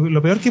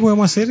 Lo peor que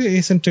podemos hacer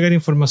es entregar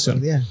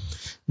información.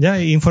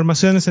 ¿Ya?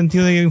 Información en el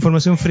sentido de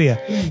información fría.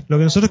 Lo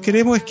que nosotros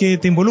queremos es que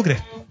te involucres.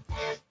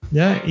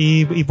 ¿Ya?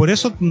 Y por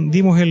eso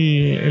dimos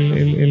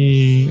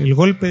el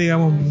golpe,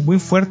 digamos, muy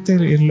fuerte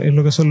en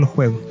lo que son los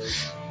juegos.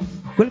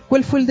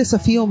 ¿Cuál fue el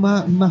desafío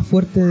más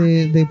fuerte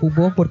de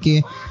Pupo?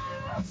 Porque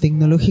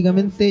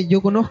tecnológicamente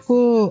yo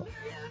conozco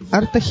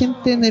harta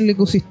gente en el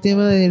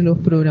ecosistema de los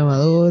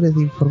programadores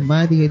de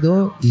informática y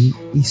todo,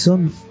 y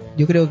son,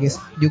 yo creo que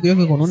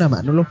con una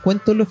mano los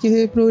cuento los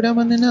que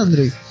programan en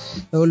Android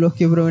o los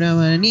que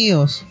programan en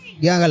iOS,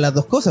 y hagan las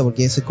dos cosas,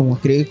 porque eso es como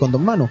escribir con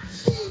dos manos.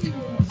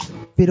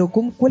 Pero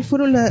 ¿cuáles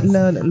fueron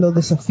los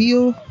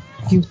desafíos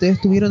que ustedes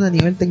tuvieron a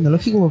nivel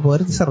tecnológico para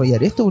poder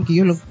desarrollar esto? Porque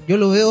yo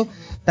lo veo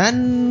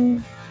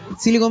tan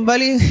Silicon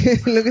Valley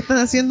lo que están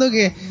haciendo,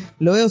 que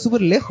lo veo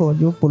súper lejos.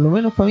 Yo, por lo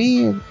menos para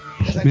mí,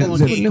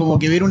 como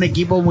que ver un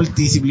equipo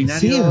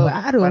multidisciplinario, sí,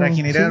 raro, para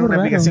generar una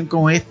aplicación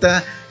como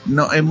esta,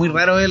 no es muy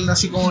raro verlo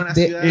así como una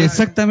ciudad.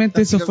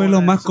 Exactamente, eso fue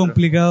lo más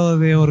complicado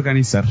de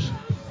organizar,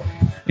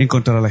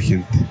 encontrar a la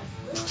gente.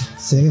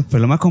 Sí. Fue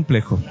lo más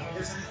complejo.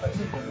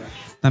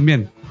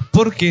 También,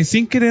 porque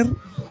sin querer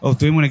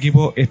obtuvimos un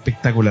equipo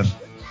espectacular.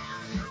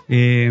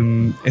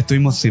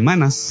 Estuvimos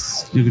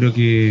semanas, yo creo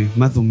que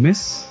más de un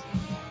mes,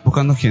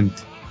 buscando gente.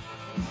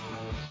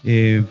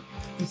 Se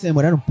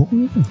demoraron un poco,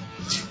 ¿no?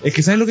 Es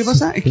que ¿sabes lo que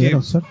pasa? Es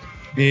Tuvieron que suerte.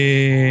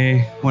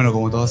 bueno,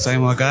 como todos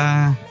sabemos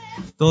acá,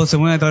 todo se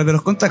mueve a través de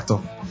los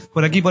contactos.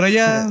 Por aquí, por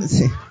allá.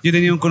 Sí. Yo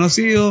tenía un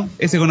conocido,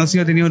 ese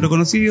conocido tenía otro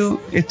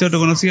conocido, este otro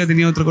conocido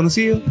tenía otro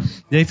conocido,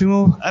 y ahí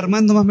fuimos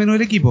armando más o menos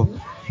el equipo.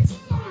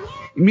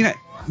 Y mira,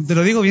 te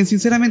lo digo bien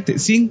sinceramente,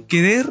 sin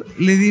querer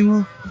le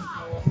dimos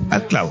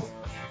al clavo.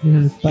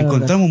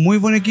 Encontramos muy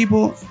buen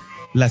equipo,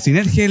 la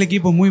sinergia del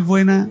equipo es muy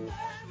buena,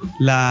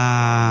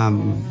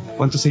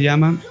 ¿cuánto se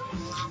llama?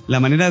 La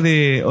manera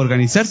de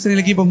organizarse en el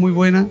equipo es muy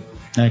buena.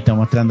 Ahí está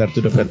mostrando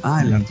Arturo Prat.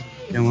 El Arturo.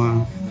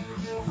 Vamos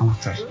a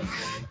mostrar.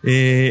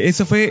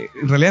 Eso fue,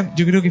 en realidad,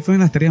 yo creo que fue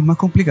una de las tareas más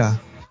complicadas.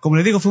 Como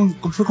les digo, fue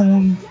como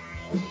un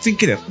sin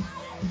querer.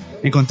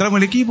 Encontramos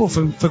el equipo,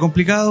 fue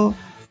complicado,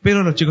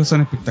 pero los chicos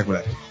son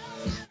espectaculares.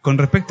 Con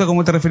respecto a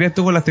cómo te referías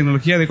tú con las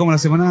tecnologías de cómo lo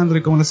hacemos en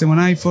Android, cómo lo hacemos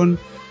en iPhone,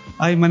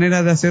 hay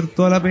maneras de hacer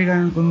toda la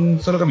pega con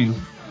un solo camino.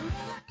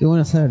 Qué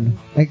bueno saberlo,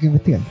 hay que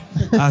investigar.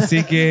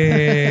 Así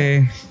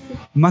que,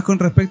 más con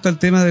respecto al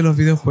tema de los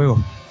videojuegos.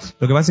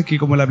 Lo que pasa es que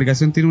como la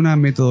aplicación tiene una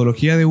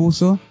metodología de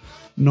uso,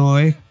 no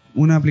es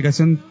una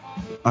aplicación,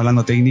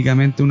 hablando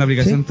técnicamente, una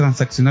aplicación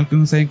transaccional que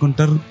uno sabe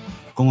encontrar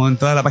como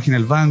entrar a la página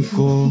del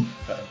banco,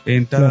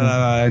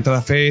 entrar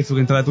a Facebook,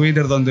 entrar a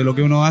Twitter, donde lo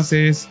que uno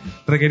hace es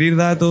requerir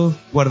datos,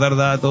 guardar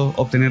datos,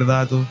 obtener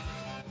datos.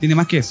 Tiene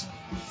más que eso.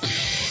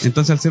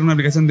 Entonces, al ser una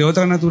aplicación de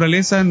otra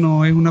naturaleza,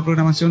 no es una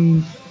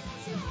programación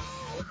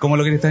como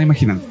lo que te estás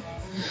imaginando.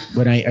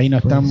 Bueno, ahí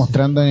nos están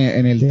mostrando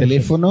en el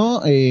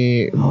teléfono.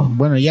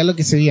 Bueno, ya lo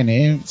que se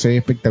viene, se ve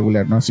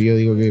espectacular, ¿no? Si yo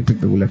digo que es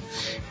espectacular.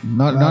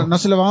 No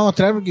se lo vamos a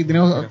mostrar porque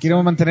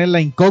queremos mantener la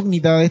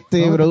incógnita de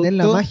este producto.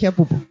 La magia,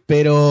 Pupo.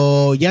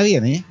 Pero ya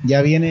viene.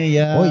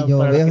 Oye,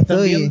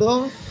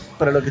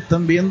 para los que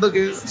están viendo,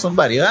 que son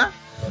varios, ¿ah?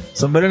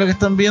 Son varios los que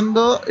están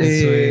viendo.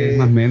 Eso es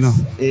más o menos.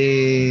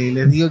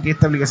 Les digo que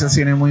esta aplicación sí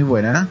viene muy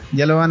buena.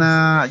 Ya lo van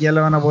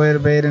a poder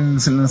ver en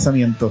el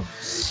lanzamiento.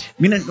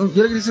 Mira, yo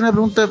le quería hacer una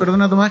pregunta,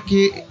 perdona Tomás,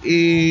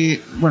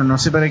 que bueno, no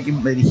sé para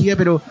quién me dirigía,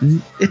 pero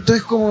esto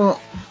es como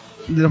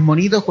de los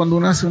monitos cuando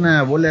uno hace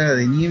una bola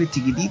de nieve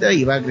chiquitita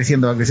y va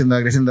creciendo.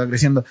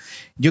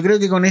 Yo creo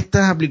que con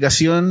esta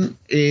aplicación,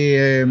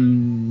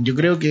 yo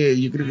creo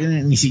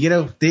que ni siquiera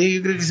ustedes,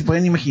 yo creo que se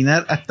pueden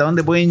imaginar hasta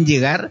dónde pueden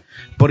llegar,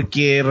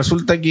 porque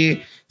resulta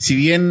que si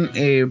bien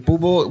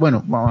Pupo,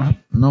 bueno,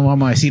 no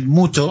vamos a decir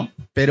mucho,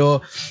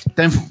 pero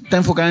está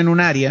enfocada en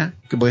un área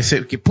que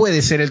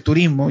puede ser el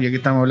turismo, ya que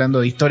estamos hablando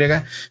de historia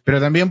acá,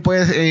 pero también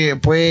puede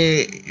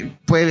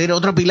ver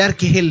otro pilar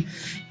que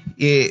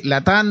es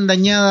la tan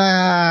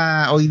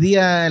dañada hoy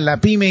día la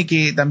pyme,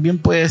 que también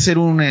puede ser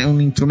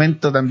un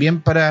instrumento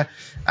también para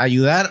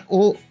ayudar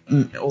o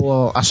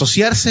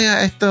asociarse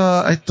a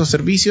estos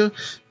servicios,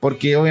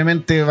 porque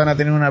obviamente van a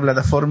tener una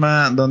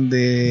plataforma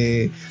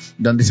donde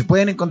se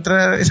pueden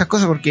encontrar esas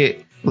cosas,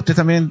 porque ustedes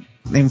también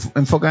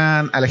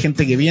enfocan a la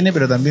gente que viene,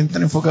 pero también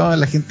están enfocados a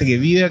la gente que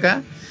vive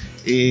acá.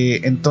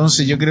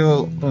 Entonces yo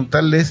quiero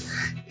preguntarles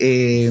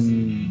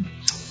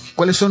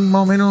cuáles son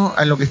más o menos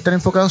a lo que están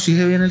enfocados, si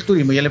se viene el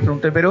turismo, ya les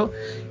pregunté, pero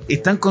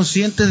están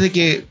conscientes de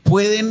que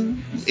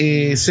pueden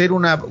ser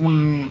una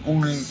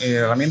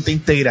herramienta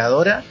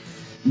integradora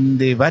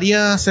de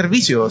varios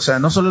servicios, o sea,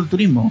 no solo el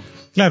turismo.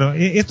 Claro,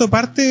 esto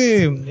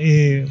parte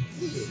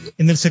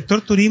en el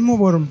sector turismo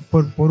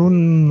por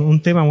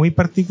un tema muy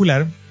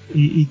particular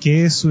y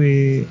que es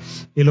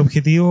el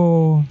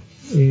objetivo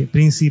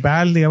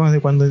principal, digamos,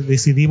 de cuando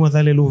decidimos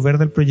darle luz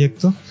verde al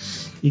proyecto,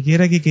 y que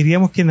era que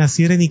queríamos que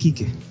naciera en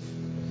Iquique.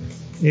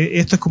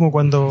 Esto es como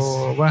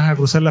cuando vas a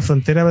cruzar la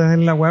frontera para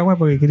tener la guagua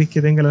porque querés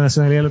que tenga la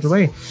nacionalidad del otro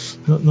país.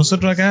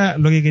 Nosotros acá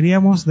lo que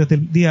queríamos desde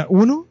el día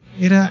 1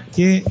 era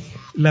que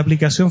la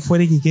aplicación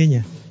fuera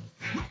iquiqueña,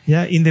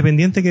 ¿ya?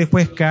 Independiente que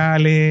después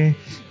escale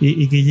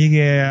y que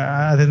llegue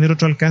a tener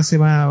otro alcance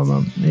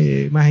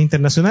más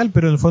internacional,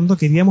 pero en el fondo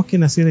queríamos que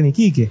naciera en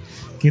Iquique,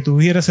 que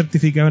tuviera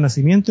certificado de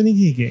nacimiento en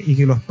Iquique y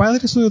que los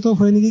padres sobre todo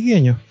fueran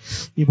iquiqueños.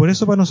 Y por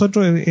eso para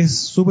nosotros es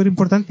súper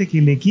importante que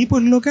el equipo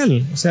es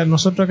local. O sea,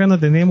 nosotros acá no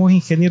tenemos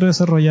ingenieros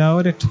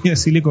desarrolladores de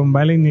Silicon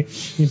Valley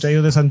ni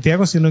traídos de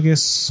Santiago, sino que es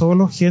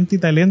solo gente y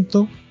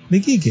talento de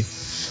Iquique.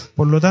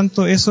 Por lo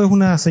tanto, eso es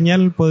una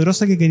señal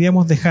poderosa que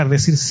queríamos dejar,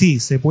 decir, sí,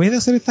 se puede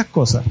hacer estas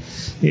cosas.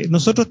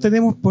 Nosotros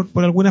tenemos,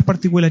 por algunas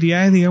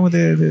particularidades, digamos,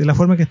 de la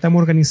forma que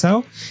estamos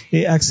organizados,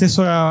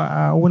 acceso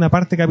a una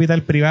parte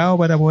capital privado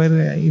para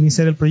poder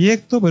iniciar el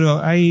proyecto,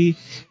 pero hay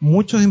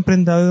muchos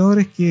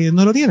emprendedores que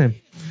no lo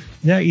tienen,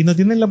 ¿ya? Y no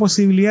tienen la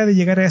posibilidad de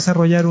llegar a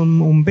desarrollar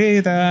un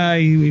beta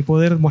y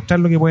poder mostrar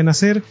lo que pueden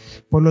hacer.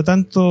 Por lo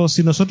tanto,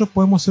 si nosotros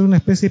podemos ser una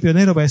especie de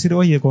pionero para decir,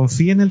 oye,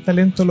 confía en el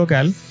talento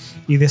local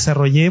y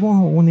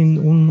desarrollemos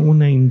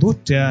una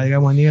industria,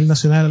 digamos, a nivel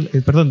nacional,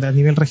 a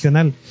nivel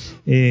regional,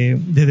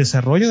 de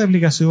desarrollo de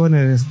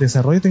aplicaciones, de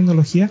desarrollo de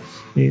tecnología,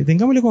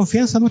 tengámosle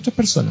confianza a nuestras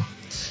personas.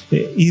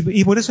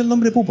 Y por eso el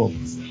nombre Pupo.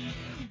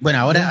 Bueno,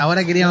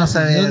 ahora queríamos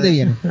saber ¿De dónde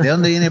viene? ¿De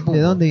dónde viene Pupo?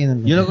 ¿De dónde viene el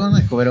nombre? Yo lo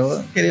conozco,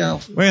 pero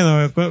queríamos...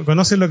 Bueno,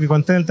 conocen lo que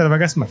conté en el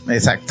Tarapacá Smart.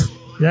 Exacto.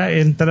 Ya,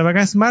 en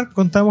Tarapacá Smart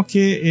contamos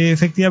que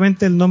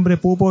efectivamente el nombre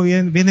Pupo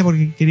viene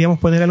porque queríamos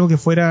poner algo que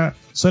fuera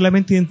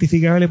solamente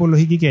identificable por los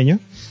iquiqueños,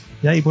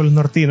 ya, y por los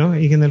nortinos,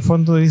 y que en el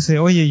fondo dice,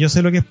 oye, yo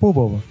sé lo que es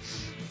Pupo.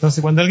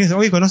 Entonces, cuando alguien dice,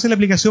 oye, ¿conoce la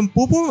aplicación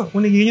Pupo?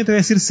 Un iquiqueño te va a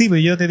decir sí, pero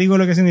yo te digo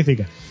lo que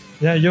significa.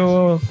 Ya,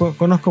 yo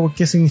conozco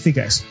qué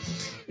significa eso.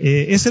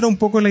 Esa era un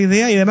poco la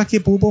idea, y además que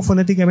Pupo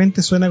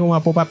fonéticamente suena como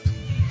a pop-up.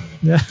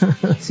 ¿Ya?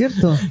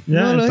 ¿Cierto?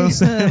 Ya, no lo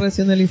entonces, he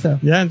racionalizado.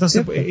 Ya,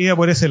 entonces ¿Cierto? iba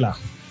por ese lado.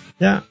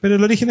 Ya, pero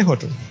el origen es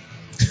otro.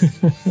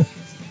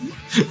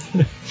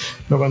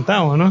 Lo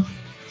contamos, ¿no?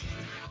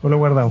 ¿O lo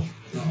guardamos?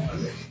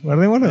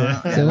 Guardémoslo.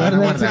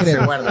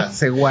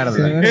 Se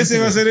guarda. Ese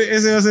va a ser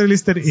el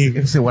Easter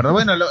egg. Se guarda.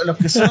 Bueno, los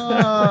que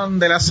son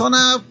de la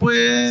zona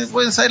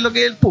pueden saber lo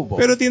que es el Pupo.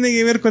 Pero tiene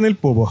que ver con el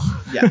Pupo.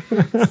 Ya.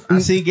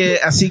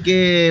 Así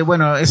que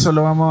bueno, eso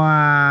lo vamos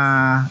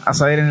a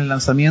saber en el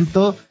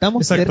lanzamiento.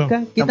 ¿Estamos Exacto.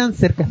 cerca? ¿Qué tan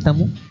cerca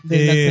estamos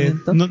del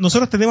lanzamiento?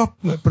 Nosotros tenemos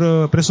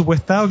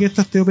presupuestado que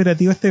esto esté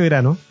operativo este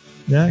verano.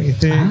 ¿Ya?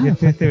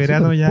 Este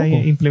verano ya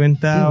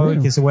implementado,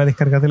 bueno, que se pueda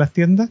descargar de las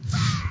tiendas.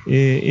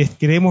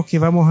 Creemos que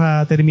vamos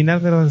a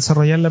terminar de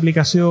desarrollar la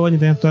aplicación y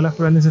tener todas las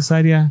pruebas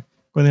necesarias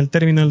con el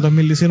término del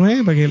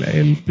 2019 para que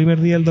el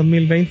primer día del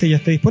 2020 ya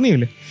esté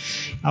disponible.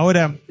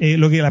 Ahora,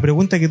 la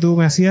pregunta que tú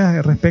me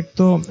hacías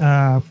respecto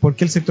a por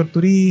qué el sector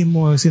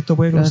turismo, si esto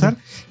puede cruzar,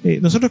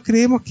 nosotros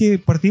creemos que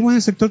partimos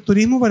del sector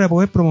turismo para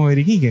poder promover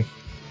Iquique,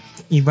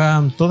 y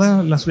van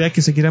todas las ciudades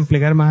que se quieran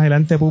plegar más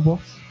adelante a Pupo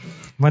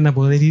van a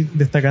poder ir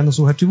destacando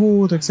sus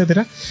atributos,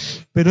 etcétera.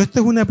 Pero esta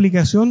es una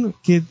aplicación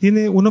que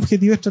tiene un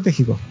objetivo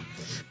estratégico.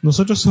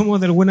 Nosotros somos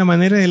de alguna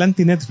manera el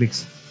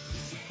anti-Netflix.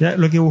 ¿Ya?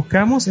 Lo que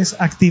buscamos es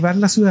activar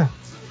la ciudad.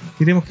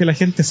 Queremos que la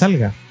gente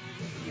salga.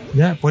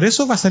 ¿Ya? Por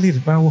eso va a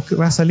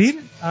salir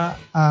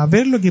a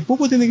ver lo que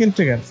Pupo tiene que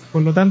entregar.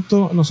 Por lo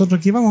tanto, nosotros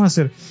 ¿qué vamos a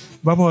hacer?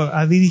 Vamos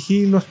a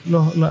dirigir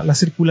las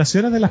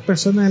circulaciones de las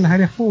personas en las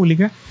áreas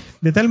públicas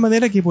de tal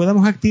manera que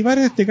podamos activar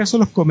en este caso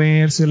los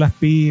comercios, las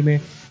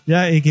pymes,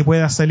 ¿ya? Y que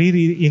pueda salir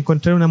y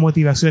encontrar una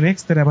motivación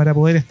extra para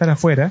poder estar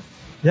afuera,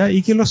 ¿ya?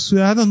 Y que los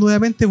ciudadanos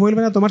nuevamente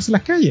vuelvan a tomarse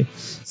las calles.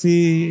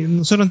 Si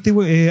nosotros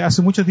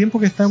hace mucho tiempo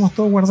que estábamos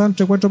todos guardados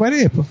entre cuatro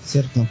paredes, pues.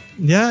 Cierto.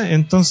 ¿Ya?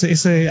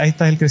 Entonces ahí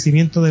está el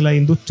crecimiento de la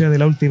industria de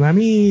la última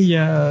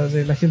milla,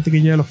 de la gente que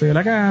lleva los pedidos a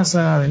la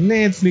casa, del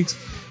Netflix.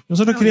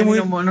 Nosotros queremos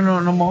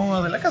no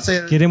movemos de la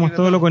casa. Queremos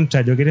todo lo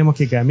contrario, queremos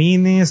que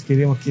camines,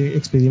 queremos que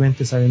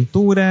experimentes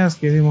aventuras,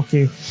 queremos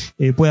que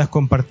puedas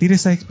compartir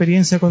esa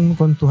experiencia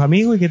con tus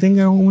amigos y que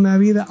tengas una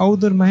vida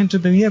outdoor más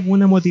entretenida con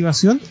una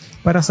motivación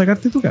para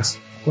sacarte de tu casa.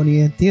 Con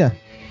identidad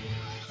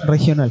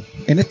regional.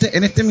 En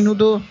este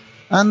minuto,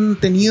 ¿han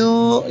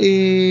tenido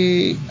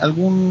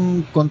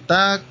algún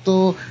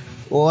contacto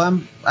o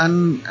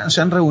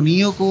se han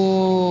reunido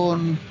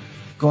con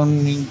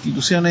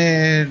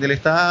instituciones del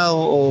Estado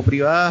o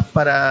privadas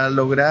para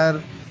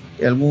lograr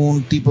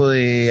algún tipo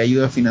de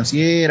ayuda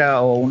financiera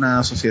o una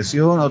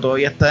asociación, o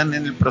todavía están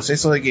en el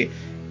proceso de que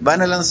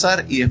van a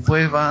lanzar y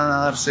después van a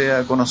darse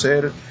a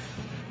conocer?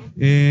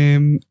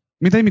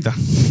 Mitad y mitad.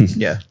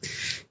 Ya.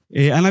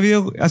 Han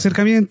habido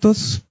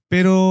acercamientos,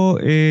 pero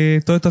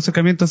todos estos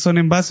acercamientos son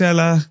en base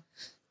a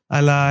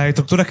a las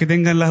estructuras que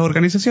tengan las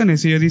organizaciones.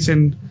 Si ellos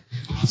dicen,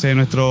 no sé,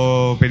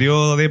 nuestro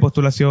periodo de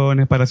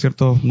postulaciones para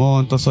ciertos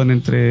montos son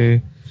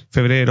entre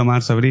febrero,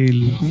 marzo,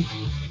 abril,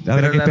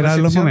 habrá que esperar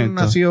los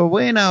momentos. ¿Ha sido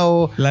buena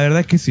o...? La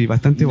verdad es que sí,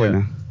 bastante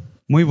buena,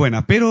 muy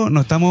buena, pero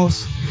no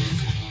estamos,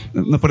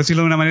 no por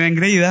decirlo de una manera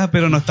engreída,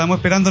 pero no estamos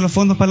esperando los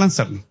fondos para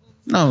lanzarnos.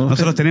 No,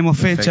 Nosotros tenemos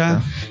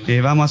fecha,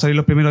 vamos a salir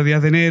los primeros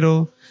días de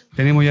enero,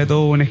 tenemos ya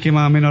todo un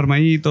esquema menos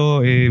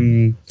armadito,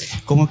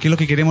 cómo qué es lo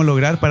que queremos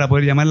lograr para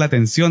poder llamar la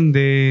atención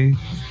de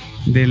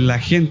la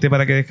gente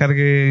para que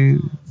descargue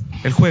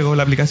el juego,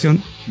 la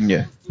aplicación.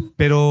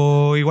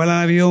 Pero igual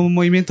ha habido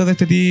movimientos de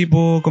este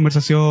tipo,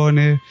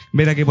 conversaciones,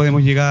 ver a qué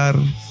podemos llegar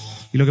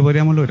y lo que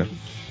podríamos lograr.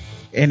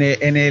 En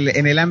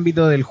el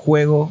ámbito del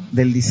juego,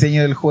 del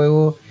diseño del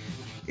juego,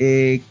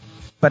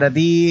 para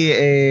ti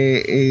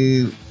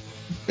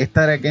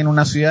estar aquí en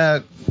una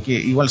ciudad que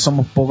igual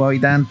somos pocos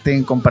habitantes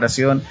en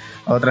comparación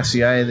a otras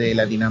ciudades de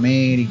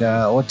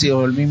Latinoamérica o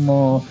el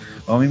mismo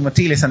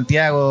Chile,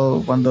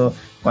 Santiago, cuando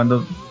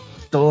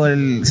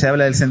se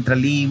habla del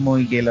centralismo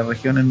y que las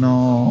regiones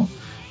no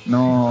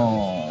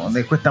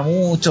les cuesta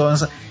mucho,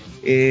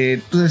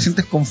 ¿tú te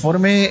sientes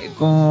conforme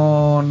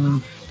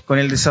con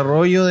el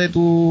desarrollo de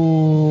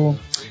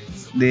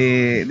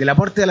del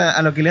aporte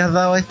a lo que le has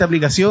dado a esta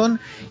aplicación?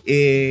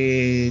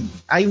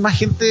 ¿Hay más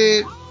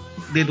gente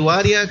de tu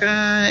área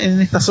acá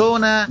en esta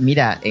zona?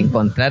 Mira,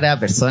 encontrar a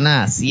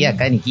personas así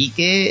acá en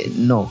Iquique,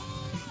 no.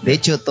 De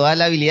hecho, todas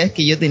las habilidades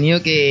que yo he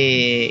tenido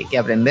que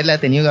aprender, las he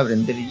tenido que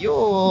aprender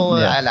yo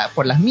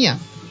por las mías.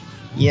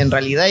 Y en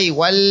realidad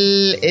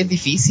igual es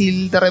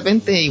difícil de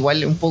repente,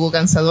 igual un poco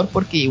cansador,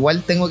 porque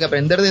igual tengo que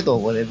aprender de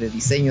todo, desde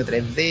diseño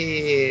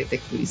 3D,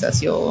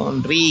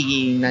 texturización,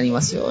 rigging,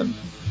 animación.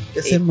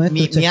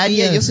 Mi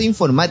área, yo soy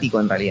informático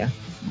en realidad.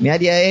 Mi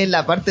área es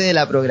la parte de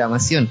la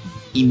programación.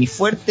 Y mi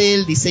fuerte es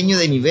el diseño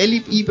de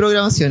nivel y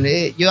programación.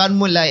 Yo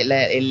armo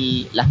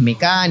las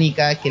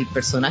mecánicas, que el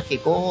personaje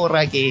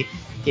corra, que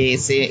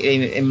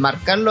se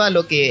enmarcarlo a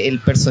lo que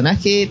el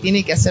personaje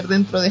tiene que hacer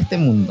dentro de este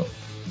mundo.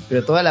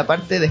 Pero toda la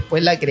parte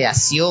después, la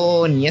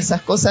creación y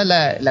esas cosas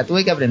la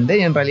tuve que aprender,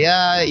 y en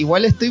realidad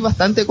igual estoy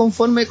bastante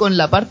conforme con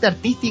la parte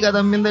artística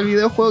también del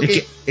videojuego.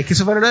 Es que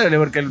eso es valorable,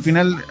 porque al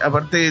final,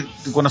 aparte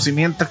tus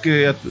conocimientos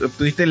que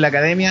obtuviste en la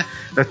academia,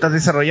 lo estás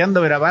desarrollando,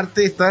 pero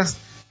aparte estás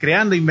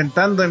creando,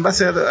 inventando en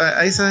base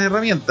a esas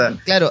herramientas.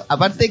 Claro,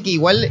 aparte que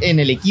igual en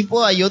el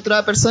equipo hay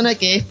otra persona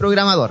que es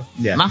programador,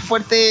 más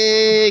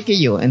fuerte que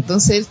yo,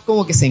 entonces él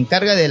como que se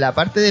encarga de la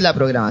parte de la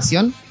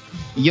programación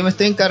y yo me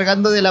estoy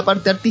encargando de la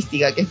parte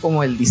artística, que es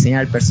como el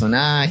diseñar el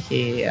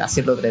personaje,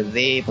 hacerlo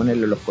 3D,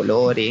 ponerle los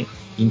colores,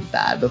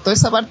 pintarlo, toda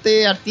esa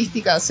parte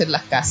artística, hacer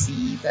las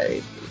casitas,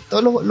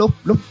 todos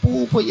los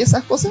pupos y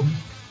esas cosas.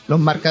 Los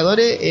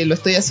marcadores lo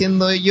estoy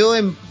haciendo yo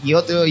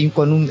y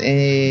con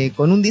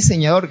un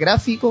diseñador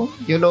gráfico.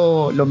 Yo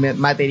lo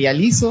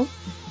materializo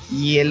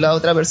y la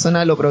otra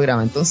persona lo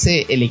programa.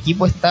 Entonces el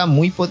equipo está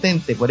muy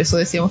potente. Por eso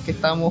decíamos que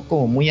estábamos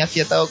como muy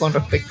afiatados con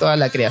respecto a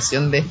la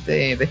creación de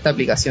esta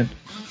aplicación.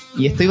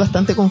 Y estoy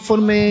bastante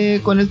conforme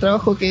con el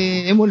trabajo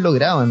que hemos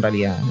logrado en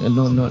realidad.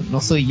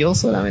 No soy yo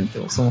solamente,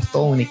 somos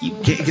todo un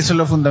equipo. Que eso es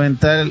lo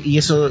fundamental, y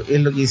eso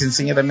es lo que se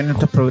enseña también en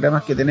estos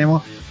programas que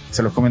tenemos.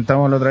 Se los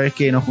comentamos la otra vez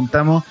que nos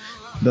juntamos,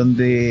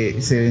 donde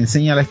se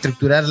enseña a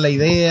estructurar la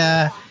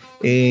idea,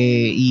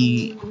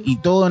 y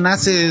todo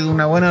nace de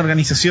una buena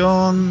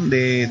organización,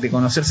 de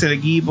conocerse el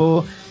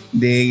equipo,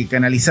 de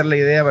canalizar la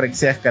idea para que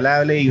sea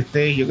escalable. Y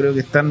ustedes, yo creo que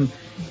están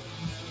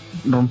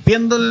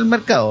rompiendo el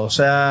mercado. O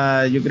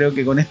sea, yo creo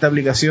que con esta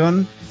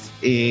aplicación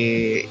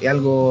es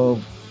algo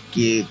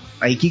que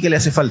a Iquique le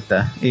hace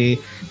falta.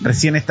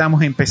 Recién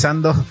estamos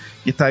empezando.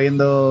 Yo estaba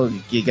viendo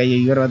que Calle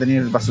Iber va a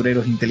tener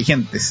basureros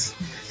inteligentes.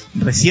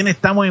 Recién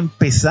estamos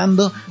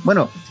empezando.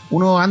 Bueno,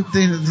 uno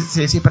antes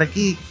se decía, ¿para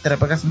qué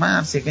Tarapacá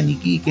Smart? Si acá en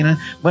Iquique, ¿no?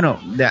 Bueno,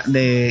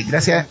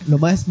 gracias. Lo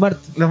más smart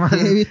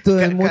que he visto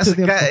en mucho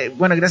tiempo.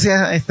 Bueno, gracias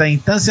a esta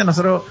instancia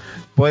nosotros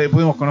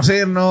pudimos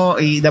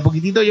conocernos, y de a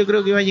poquitito yo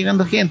creo que va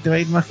llegando gente, va a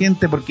ir más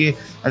gente, porque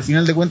al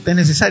final de cuentas es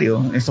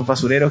necesario estos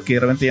basureros que de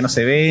repente ya no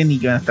se ven y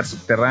que van a estar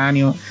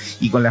subterráneos,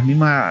 y con las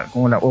mismas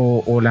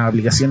o las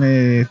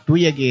aplicaciones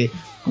tuyas, que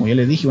como yo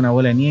les dije, una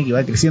bola de nieve que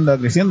va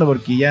creciendo,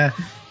 porque ya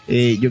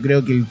yo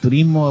creo que el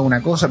turismo es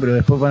una cosa, pero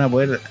después van a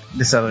poder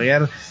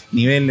desarrollar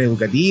nivel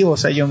educativo. O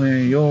sea, yo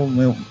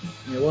me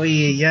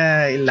voy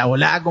ya en la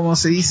volada, como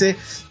se dice,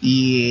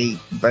 y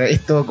para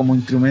esto como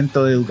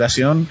instrumento de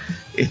educación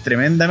es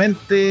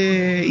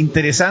tremendamente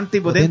interesante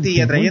y potente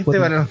y atrayente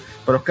para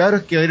los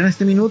cabros que en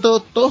este minuto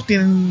todos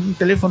tienen un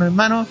teléfono en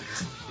mano.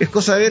 Es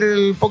cosa de ver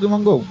el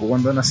Pokémon GO.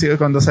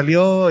 Cuando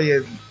salió,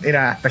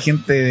 era hasta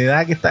gente de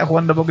edad que estaba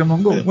jugando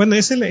Pokémon GO. Bueno,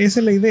 esa es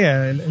la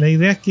idea. La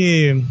idea es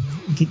que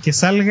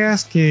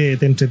salgas, que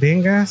te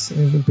entretengas,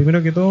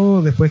 primero que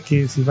todo. Después,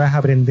 que si vas a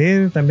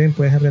aprender, también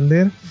puedes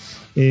aprender.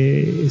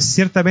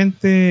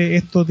 Ciertamente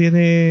esto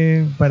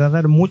tiene para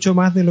dar mucho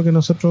más de lo que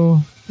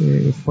nosotros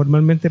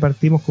formalmente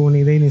partimos con una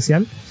idea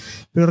inicial.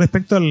 Pero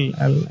respecto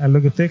a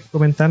lo que ustedes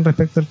comentaban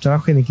respecto al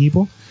trabajo en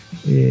equipo,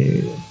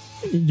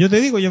 yo te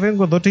digo, yo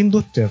vengo de otra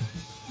industria.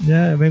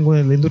 Ya vengo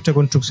de la industria de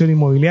construcción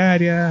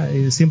inmobiliaria,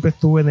 siempre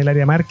estuve en el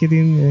área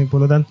marketing,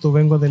 por lo tanto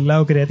vengo del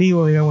lado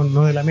creativo, digamos,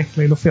 no de la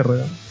mezcla y los fierros,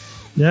 digamos.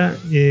 ¿Ya?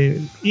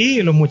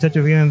 Y los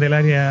muchachos vienen del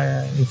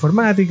área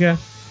informática,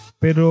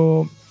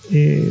 pero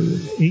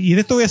y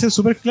de esto voy a ser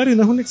súper claro y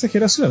no es una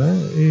exageración,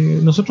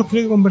 nosotros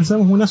creo que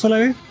conversamos una sola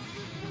vez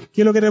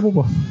qué es lo que era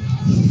Pupo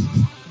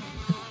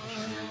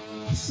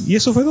y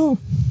eso fue todo.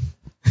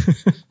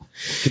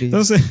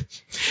 Entonces,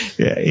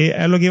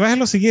 a lo que vas es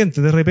lo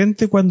siguiente: de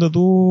repente cuando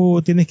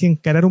tú tienes que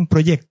encarar un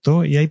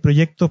proyecto, y hay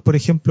proyectos, por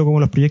ejemplo,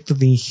 como los proyectos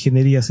de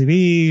ingeniería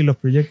civil, los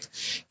proyectos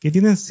que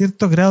tienen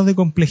ciertos grados de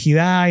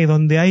complejidad y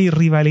donde hay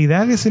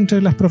rivalidades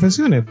entre las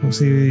profesiones, pues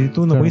si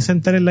tú no puedes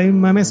sentar en la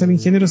misma mesa el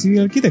ingeniero civil y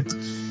el arquitecto,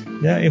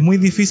 ya es muy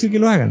difícil que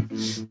lo hagan,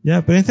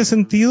 ya, pero en este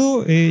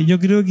sentido yo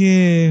creo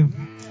que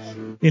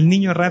el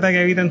niño rata que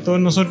habita en todos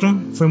nosotros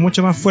fue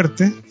mucho más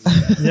fuerte,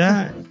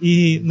 ¿ya?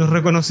 Y nos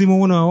reconocimos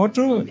uno a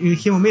otro y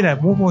dijimos, mira,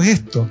 Pupo es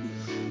esto.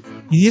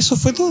 Y eso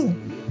fue todo. Bueno,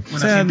 o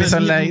sea, así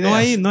empiezan las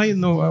ideas.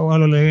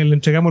 Le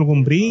entregamos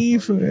algún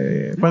brief,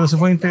 cuando se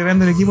fue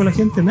integrando el equipo la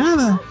gente,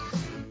 nada.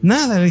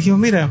 Le dijimos,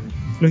 mira,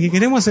 lo que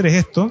queremos hacer es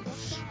esto,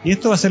 y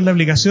esto va a ser la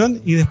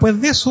aplicación, y después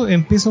de eso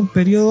empieza un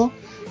periodo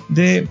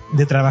de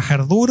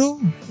trabajar duro,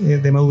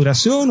 de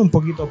maduración, un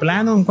poquito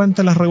plano en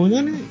cuanto a las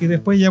reuniones, y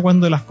después ya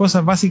cuando las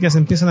cosas básicas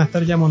empiezan a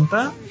estar ya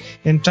montadas,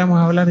 entramos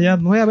a hablar ya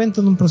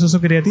nuevamente en un proceso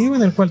creativo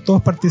en el cual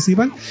todos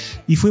participan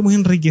y fuimos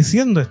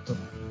enriqueciendo esto.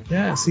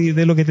 ¿Ya? Sí,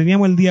 de lo que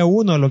teníamos el día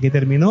 1 a lo que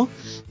terminó,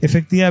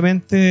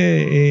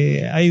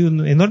 efectivamente hay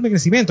un enorme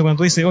crecimiento cuando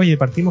tú dices, oye,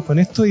 partimos con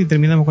esto y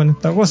terminamos con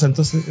esta cosa,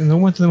 entonces en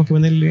algún momento tenemos que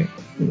ponerle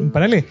un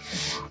paralelo.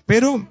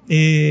 Pero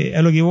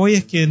a lo que voy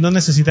es que no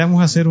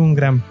necesitamos hacer un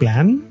gran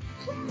plan.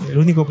 El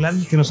único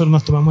plan que nosotros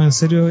nos tomamos en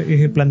serio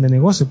es el plan de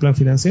negocio, el plan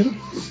financiero,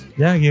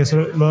 ya que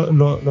eso,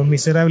 los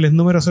miserables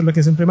números son los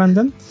que siempre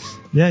mandan,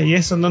 ya, y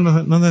eso no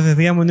nos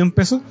desviamos ni un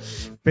peso.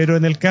 Pero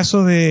en el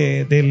caso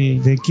de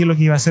qué es lo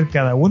que iba a hacer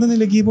cada uno en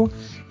el equipo,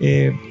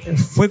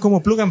 fue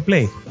como plug and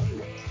play.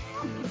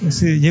 Es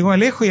decir, llegó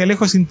Alejo y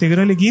Alejo se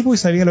integró al equipo y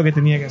sabía lo que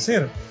tenía que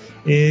hacer.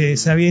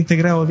 Se había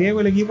integrado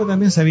Diego, el equipo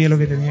también sabía lo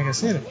que tenía que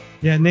hacer.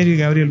 Ya Nerio y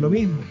Gabriel lo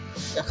mismo.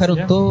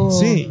 Viajaron todos.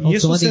 Sí, y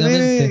eso se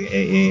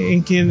debe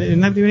en que en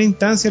la primera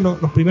instancia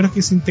los primeros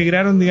que se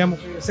integraron, digamos,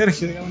 fue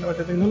Sergio, digamos, en la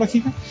parte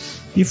tecnológica,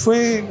 y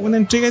fue una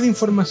entrega de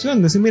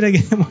información, decir, mira,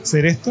 queremos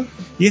hacer esto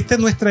y esta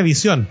es nuestra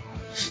visión.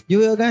 Yo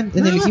veo acá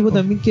en el equipo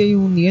también que hay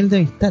un nivel de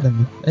amistad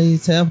también. Ahí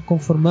se han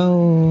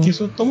conformado. Que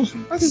son todos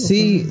simpáticos.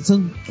 Sí,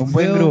 son un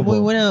buen grupo.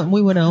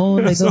 Muy buena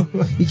onda y todo.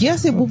 ¿Y qué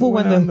hace Pupo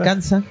cuando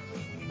descansa?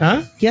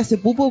 ¿Ah? ¿Qué hace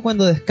Pupo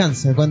cuando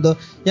descansa? Cuando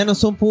ya no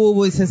son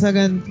Pupo y se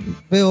sacan,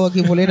 veo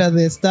aquí poleras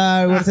de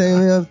Star Wars,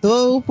 veo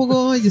todo un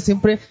poco. Yo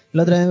siempre,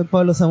 la otra vez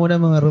Pablo Zamora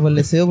me agarró por el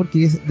deseo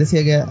porque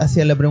decía que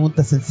hacía la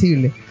pregunta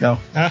sensible. No.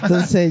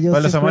 Entonces yo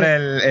Pablo siempre... Zamora,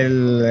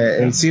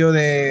 el CEO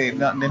de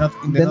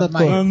Not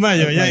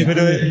Mayo,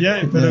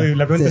 pero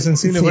la pregunta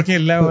sensible porque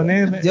el lado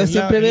nerd, yo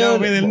siempre veo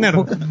del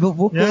nerd.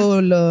 Busco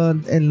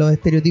en los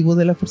estereotipos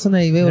de las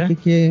personas y veo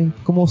que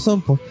cómo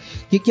son, pues.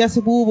 ¿Qué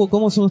hace Pupo?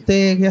 ¿Cómo son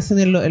ustedes? ¿Qué hacen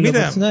en lo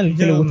personal?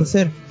 ¿Qué les gusta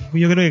hacer?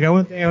 Yo creo que cada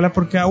uno tiene que hablar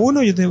por cada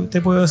uno. Yo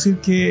te puedo decir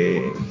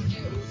que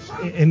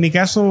en mi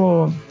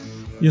caso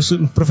yo soy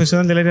un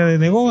profesional del área de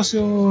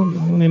negocio,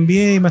 un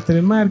MBA, máster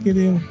en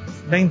marketing,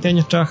 20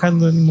 años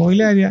trabajando en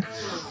inmobiliaria.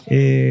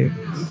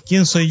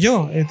 ¿Quién soy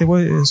yo?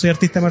 Soy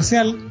artista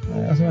marcial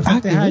hace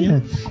bastantes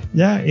años,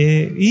 ya,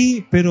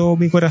 pero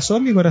mi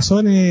corazón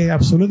es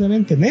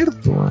absolutamente nerd,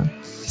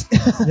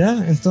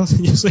 ¿ya?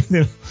 Entonces yo soy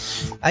de...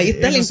 Ahí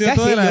está el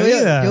encaje,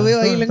 yo veo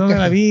ahí el encaje. Toda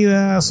la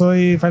vida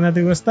soy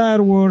fanático de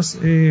Star Wars.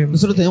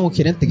 Nosotros tenemos un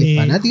gerente que es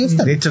fanático de Star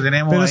Wars. De hecho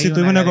tenemos pero si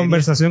tuve una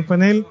conversación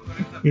con él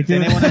y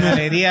tenemos una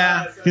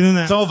galería,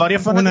 somos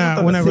varios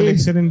fanáticos, una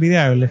colección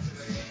envidiable.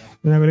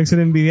 Una colección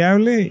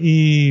envidiable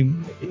y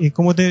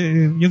como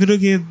yo creo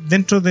que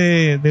dentro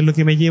de lo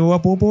que me llevó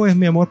a Pupo es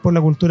mi amor por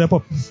la cultura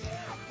pop.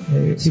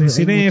 Soy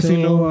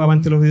cinéfilo,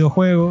 amante de los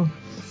videojuegos,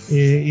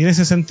 y en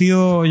ese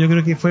sentido yo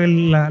creo que fue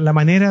la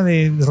manera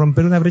de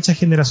romper una brecha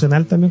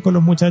generacional también con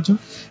los muchachos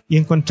y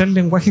encontrar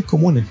lenguajes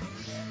comunes.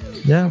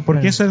 ¿Ya?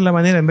 Porque eso es la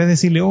manera, en vez de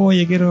decirle,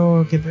 oye,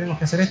 quiero que tenemos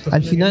que hacer esto.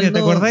 Al final ¿te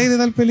acordáis de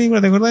tal película?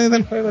 ¿Te acordáis de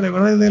tal juego? ¿Te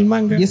acordáis del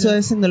manga? Y eso a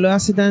veces no lo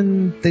hace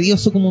tan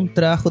tedioso como un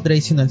trabajo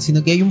tradicional,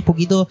 sino que hay un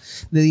poquito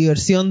de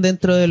diversión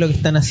dentro de lo que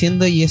están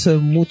haciendo y eso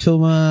es mucho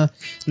más...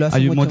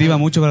 motiva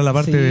mucho para la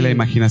parte de la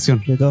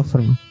imaginación. De todas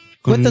formas.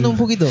 Cuéntanos un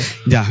poquito.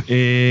 Ya,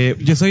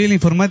 yo soy el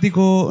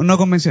informático no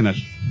convencional.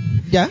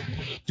 ¿Ya?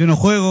 Yo no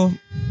juego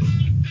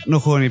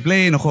ni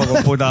Play, no juego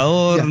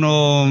computador,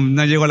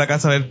 no llego a la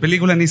casa a ver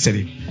películas ni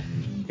series.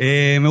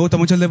 Me gusta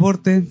mucho el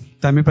deporte,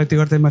 también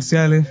practico artes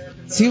marciales.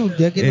 Sí,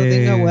 ya que no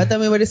tenga guata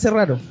me parece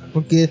raro,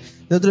 porque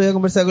el otro día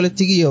conversaba con los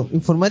chiquillos,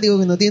 informático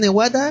que no tiene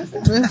guata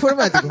no es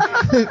informático.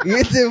 Y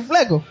este es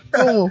flaco,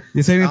 ¿cómo?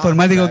 Yo soy un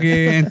informático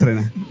que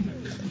entrena,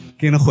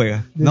 que no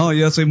juega. No,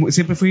 yo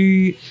siempre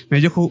fui,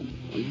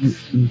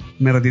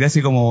 me retiré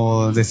así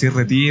como decir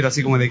retiro,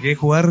 así como de que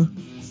jugar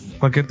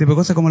cualquier tipo de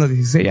cosa como a los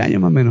 16 años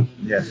más o menos.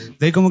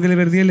 De ahí como que le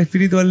perdí el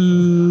espíritu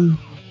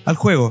al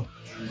juego.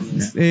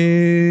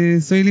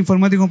 Soy el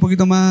informático un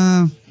poquito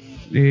más...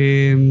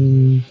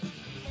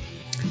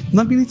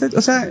 no administrativo,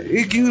 o sea,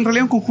 es que en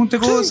realidad un conjunto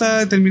de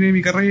cosas. Terminé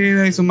mi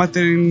carrera, hice un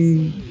máster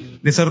en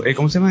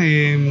 ¿cómo se llama?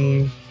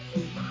 En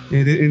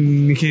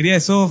ingeniería de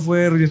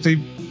software. Yo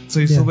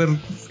soy súper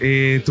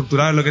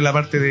estructurado en lo que es la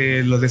parte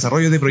de los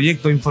desarrollos de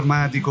proyectos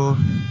informáticos,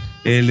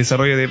 el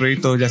desarrollo de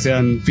proyectos ya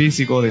sean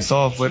físicos, de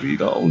software y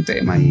todo un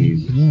tema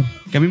y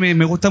que a mí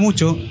me gusta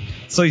mucho.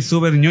 Soy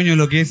súper ñoño en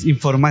lo que es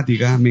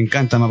informática, me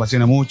encanta, me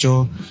apasiona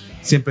mucho,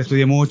 siempre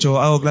estudié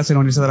mucho, hago clases en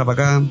la Universidad de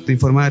Tarapacá de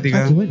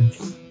informática,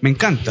 me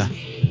encanta.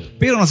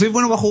 Pero no soy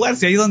bueno para jugar,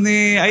 si ahí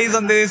es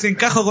donde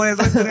desencajo con el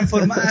resto de los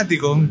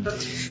informáticos.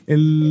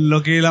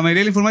 Lo que la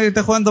mayoría de los informáticos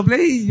está jugando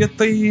Play, yo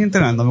estoy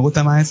entrenando, me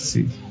gusta más eso,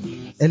 sí.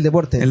 El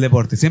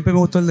deporte. Siempre me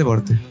gustó el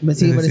deporte. Me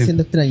sigue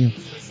pareciendo extraño.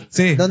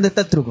 Sí. ¿Dónde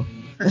está el truco?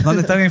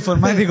 ¿Dónde está mi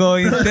informático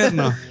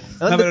interno?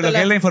 No, pero lo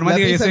que es la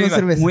informática yo soy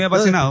muy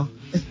apasionado.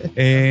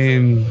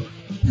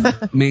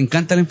 Me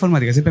encanta la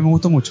informática, siempre me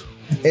gustó mucho.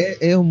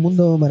 Es un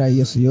mundo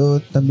maravilloso. Yo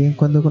también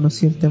cuando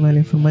conocí el tema de la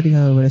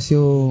informática me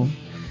pareció...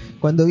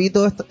 Cuando vi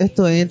todos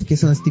estos entes que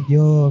son Steve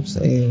Jobs,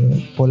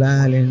 Paul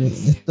Allen,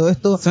 todo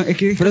esto... Es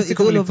que es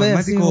como el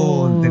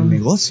informático del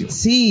negocio.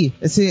 Sí,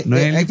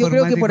 yo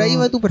creo que por ahí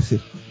va tu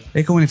perfil.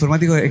 Es como el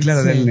informático,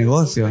 claro, del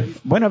negocio.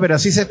 Bueno, pero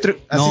así se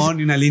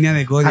ni una línea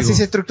de código. Así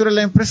se estructuran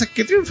las empresas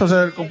que triunfan. O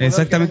sea, el computador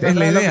exactamente, que es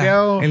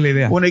la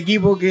idea. Un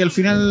equipo que al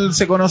final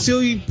se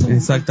conoció y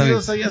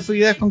exactamente sabían sus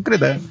ideas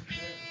concretas.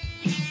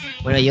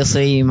 Bueno, yo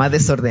soy más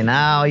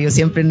desordenado, yo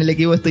siempre en el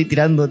equipo estoy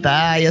tirando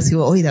tallas,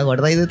 digo, oye, ¿te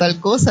acordáis de tal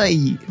cosa?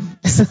 Y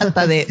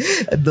hasta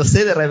no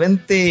sé, de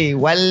repente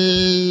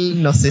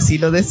igual, no sé si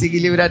lo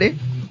desequilibraré.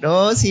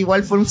 No, si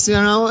igual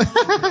funcionamos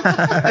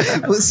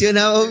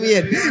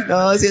bien.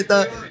 No, si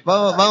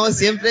vamos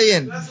siempre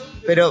bien.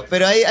 Pero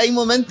hay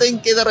momentos en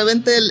que de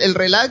repente el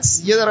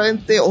relax, yo de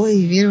repente,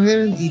 uy,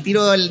 bien, y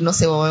tiro, no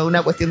sé,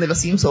 una cuestión de los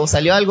Simpsons, o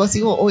salió algo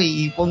así, uy,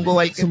 y pongo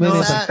cualquier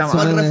cosa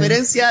con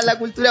referencia a la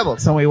cultura pop.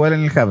 Somos igual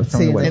en el hub,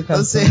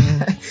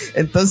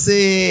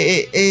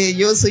 Entonces,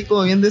 yo soy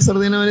como bien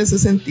desordenado en ese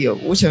sentido.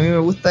 Pucha, a mí me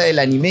gusta el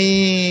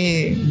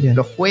anime,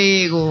 los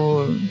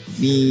juegos,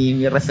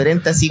 mi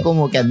referente así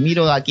como que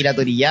admiro a Akira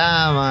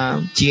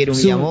Toriyama, Shigeru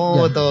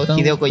Miyamoto,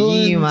 Hideo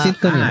Kojima.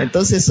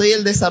 Entonces soy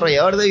el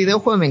desarrollador de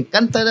videojuegos, me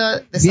encanta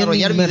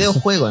desarrollar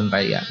videojuegos en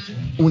realidad.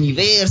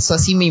 Universo,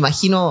 así me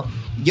imagino.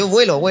 Yo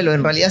vuelo,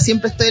 en realidad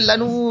siempre estoy en la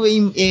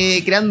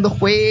nube creando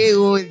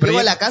juegos. Llego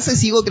a la casa y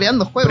sigo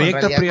creando juegos.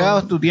 ¿Proyectos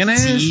privados tú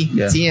tienes?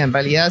 Sí, en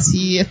realidad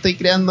sí estoy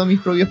creando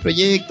mis propios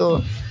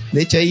proyectos.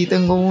 De hecho ahí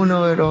tengo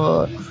uno,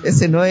 pero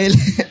ese no es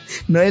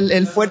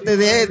el fuerte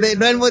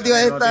no es el motivo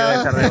de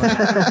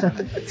esta.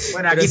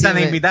 Bueno, aquí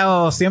están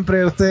invitados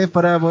siempre ustedes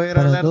para poder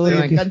hablar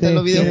me encantan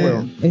los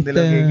videojuegos. De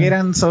lo que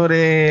quieran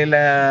sobre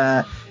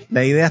las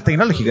ideas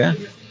tecnológicas.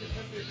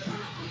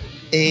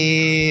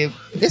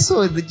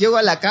 Eso, llego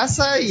a la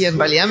casa y en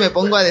realidad me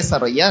pongo a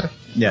desarrollar.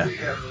 Ya.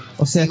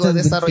 O sea, sigo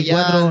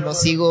desarrollando,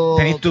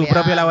 tenés tu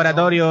propio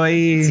laboratorio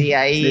ahí. Sí,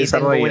 ahí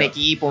tengo un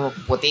equipo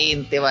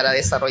potente para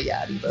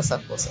desarrollar y todas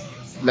esas cosas.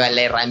 La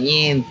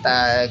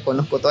herramienta,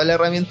 conozco toda la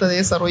herramienta de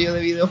desarrollo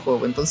de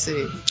videojuegos, entonces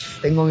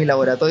tengo mi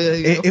laboratorio de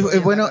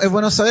videojuegos. Es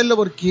bueno saberlo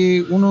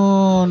porque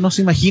uno no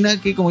se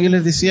imagina que, como yo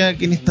les decía,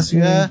 que en esta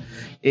ciudad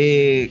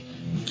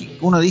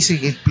uno dice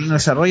que es pleno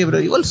desarrollo, pero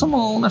igual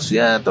somos una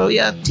ciudad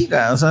todavía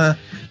chica, o sea,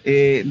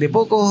 de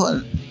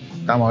pocos,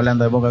 estamos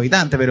hablando de pocos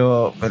habitantes,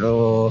 pero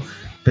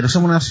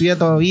somos una ciudad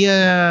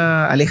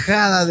todavía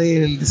alejada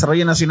del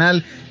desarrollo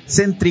nacional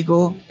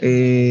céntrico.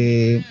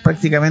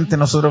 Prácticamente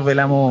nosotros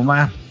velamos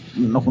más,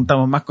 nos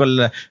juntamos más con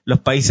los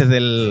países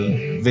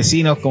del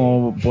vecinos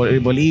como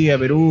Bolivia,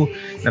 Perú,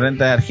 la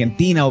renta de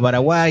Argentina o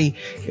Paraguay.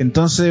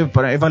 Entonces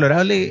es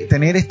valorable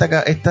tener esta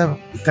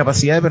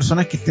capacidad de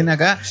personas que estén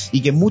acá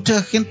y que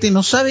mucha gente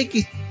no sabe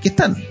que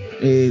están.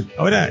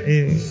 Ahora,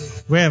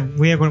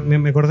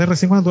 me acordé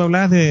recién cuando tú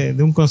hablabas de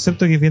un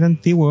concepto que es bien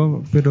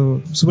antiguo,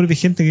 pero súper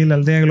vigente, que es la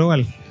aldea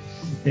global.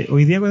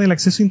 Hoy día con el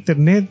acceso a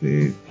internet,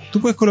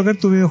 tú puedes colocar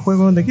tu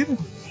videojuego donde quieras.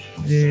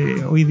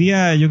 Hoy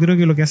día yo creo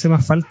que lo que hace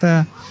más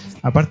falta,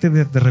 aparte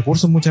de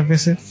recursos muchas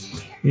veces,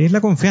 es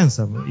la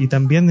confianza y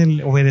también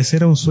el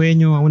obedecer a un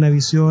sueño, a una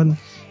visión,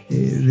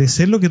 de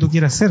ser lo que tú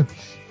quieras ser.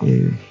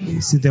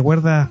 Si te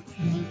acuerdas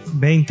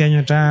 20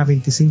 años atrás,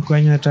 25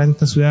 años atrás en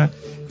esta ciudad,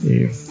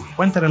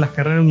 ¿cuántas eran las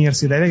carreras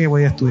universitarias que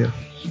podías estudiar?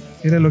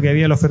 Era lo que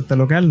había en la oferta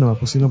local, no,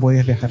 pues si no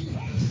podías viajar.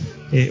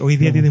 Hoy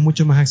día tienes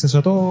mucho más acceso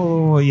a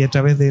todo y a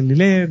través del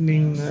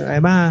e-learning,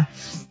 además,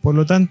 por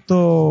lo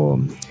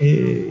tanto,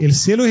 el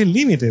cielo es el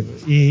límite.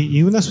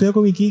 Y una ciudad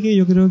como Iquique,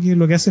 yo creo que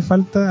lo que hace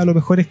falta a lo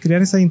mejor es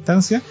crear esa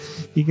instancia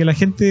y que la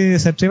gente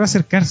se atreva a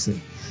acercarse.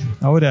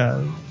 Ahora,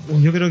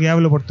 yo creo que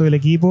hablo por todo el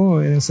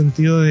equipo en el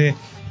sentido de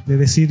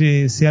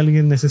decir, si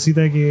alguien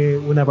necesita que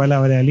una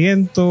palabra de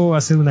aliento,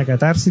 hacer una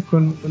catarsis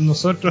con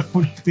nosotros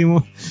por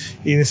último,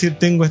 y decir,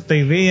 tengo esta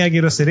idea,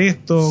 quiero hacer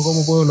esto,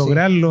 cómo puedo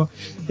lograrlo,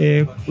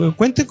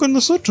 cuenten con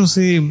nosotros.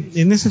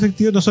 En ese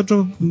sentido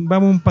nosotros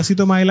vamos un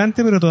pasito más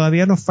adelante, pero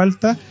todavía nos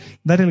falta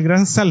dar el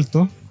gran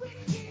salto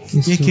Y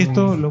es que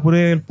esto lo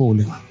pruebe el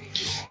público.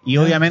 Y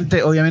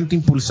obviamente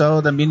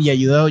impulsado también y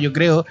ayudado, yo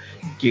creo,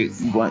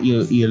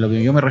 y a lo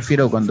que yo me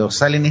refiero cuando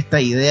salen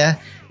estas ideas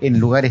en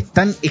lugares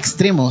tan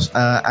extremos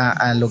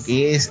a lo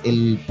que es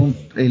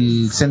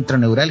el centro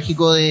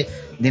neurálgico de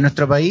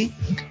nuestro país,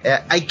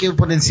 hay que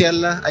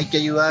potenciarlas, hay que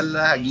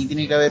ayudarlas. Aquí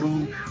tiene que haber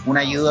una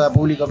ayuda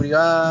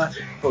público-privada,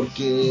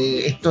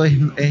 porque esto es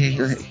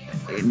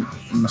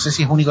no sé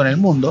si es único en el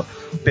mundo,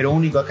 pero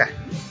único acá.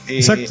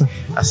 Exacto.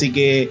 Así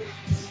que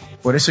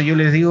por eso yo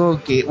les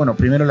digo que, bueno,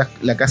 primero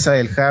la casa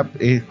del Hub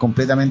es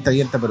completamente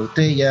abierta para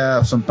ustedes,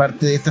 ya son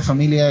parte de esta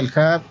familia del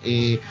Hub.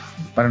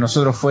 Para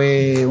nosotros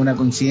fue una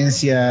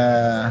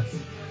coincidencia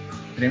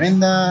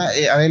tremenda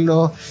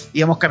haberlo,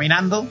 íbamos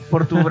caminando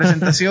por tu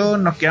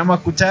presentación, nos quedamos a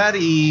escuchar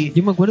y...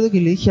 Yo me acuerdo que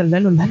le dije al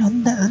Lalo,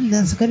 anda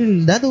a sacar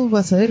el dato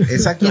para saber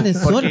quiénes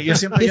son. Porque yo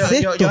siempre,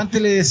 yo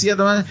antes le decía a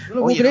Tomás,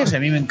 oye, no, o sea,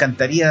 a mí me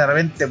encantaría de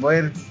repente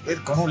poder ver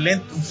con un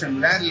lente, un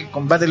celular, el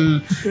combate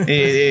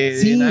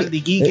sí, de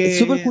Iquique.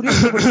 Súper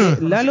curioso, porque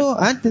Lalo,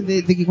 antes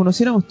de que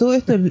conociéramos todo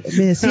esto, me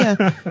decía,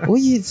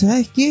 oye,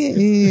 ¿sabes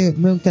qué?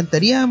 Me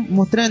encantaría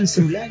mostrar en el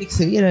celular y que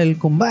se viera el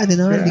combate,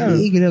 ¿no? Claro. De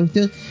Iquique, la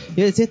cuestión.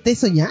 Yo decía, estáis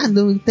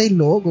soñando, estáis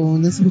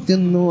locos, esa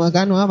cuestión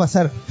acá no va a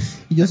pasar.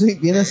 Y yo soy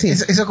bien así.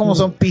 Eso como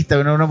son pistas,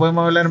 pero no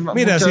podemos hablar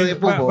Mira, mucho sí, de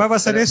Pupo. va a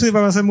pasar eso y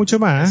va a pasar mucho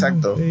más.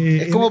 Exacto.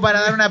 Es como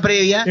para dar una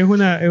previa. Es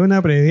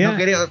una previa. No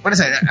quería, por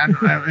eso,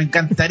 me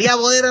encantaría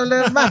poder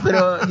hablar más,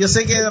 pero yo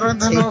sé que de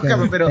repente se nos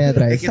escapa, pero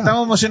es que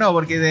estamos emocionados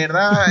porque de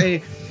verdad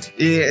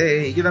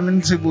yo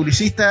también soy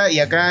publicista y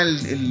acá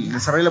el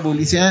desarrollo de la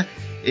publicidad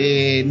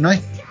no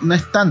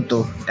es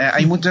tanto.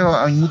 Hay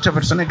mucha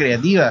persona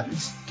creativa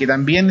que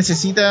también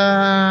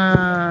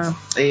necesita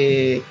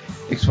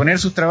exponer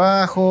sus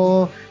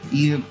trabajos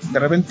y de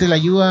repente la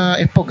ayuda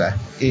es poca.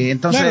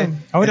 Entonces, claro.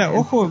 Ahora,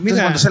 ojo,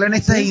 mira, cuando salen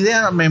estas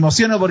ideas me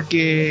emociono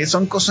porque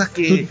son cosas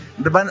que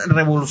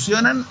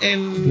revolucionan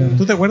el... Claro.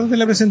 ¿Tú te acuerdas de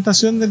la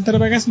presentación del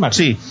Tarapacá Smart?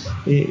 Sí.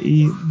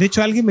 Y de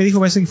hecho alguien me dijo,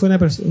 parece que fue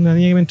una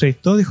niña que me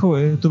entrevistó, dijo,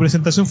 tu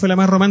presentación fue la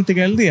más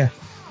romántica del día.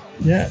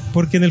 ¿Ya?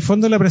 Porque en el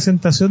fondo la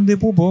presentación de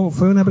Pupo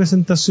fue una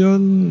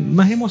presentación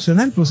más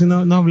emocional, pues si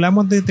no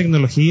hablamos de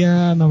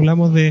tecnología, no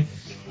hablamos de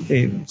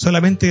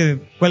solamente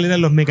cuáles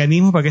eran los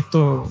mecanismos para que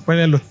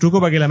cuáles eran los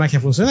trucos para que la magia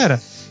funcionara,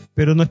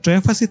 pero nuestro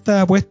énfasis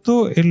estaba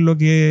puesto en lo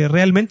que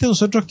realmente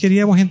nosotros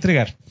queríamos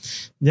entregar,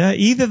 ¿ya?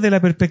 Y desde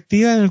la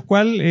perspectiva en el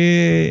cual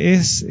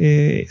es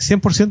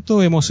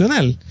 100%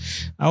 emocional.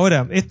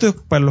 Ahora, esto es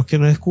para los que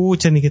nos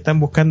escuchan y que están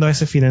buscando a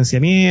veces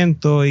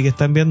financiamiento y que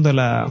están viendo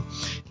la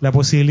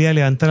posibilidad de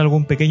levantar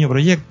algún pequeño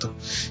proyecto,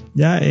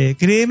 ¿ya?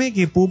 Créeme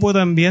que Pupo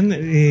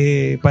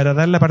también, para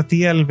dar la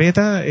partida al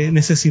beta,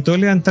 necesitó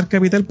levantar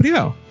capital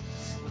privado.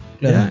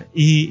 Claro.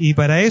 Y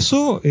para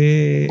eso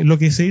lo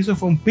que se hizo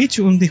fue un pitch,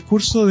 un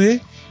discurso de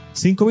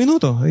 5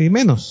 minutos y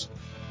menos,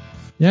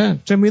 ya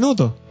 3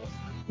 minutos.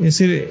 Es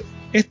decir,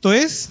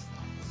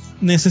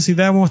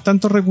 necesitamos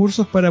tantos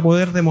recursos para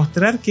poder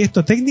demostrar que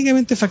esto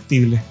técnicamente es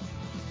factible.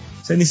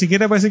 O sea, ni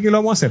siquiera parece que lo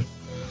vamos a hacer.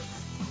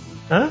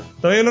 ¿Ah?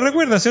 ¿Todavía lo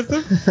recuerdas,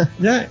 cierto?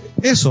 Ya,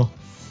 eso.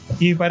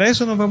 Y para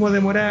eso nos vamos a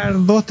demorar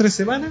 2-3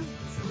 semanas,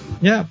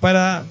 ya,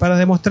 para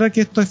demostrar que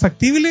esto es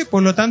factible.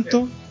 Por lo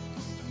tanto,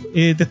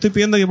 te estoy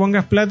pidiendo que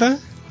pongas plata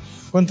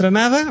contra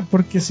nada,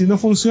 porque si no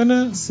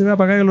funciona se va a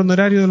pagar el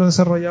honorario de los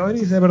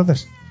desarrolladores y se va a perder.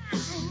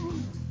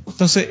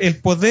 Entonces el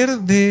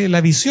poder de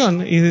la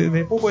visión y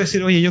de Pupo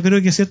decir, oye, yo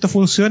creo que si esto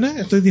funciona,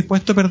 estoy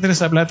dispuesto a perder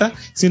esa plata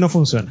si no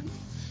funciona.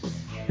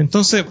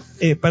 Entonces,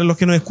 para los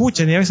que nos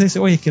escuchan y a veces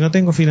dicen, oye, es que no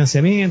tengo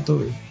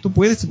financiamiento, tú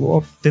puedes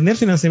obtener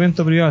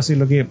financiamiento privado, así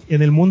lo que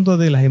en el mundo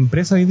de las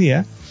empresas hoy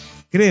día,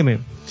 créeme,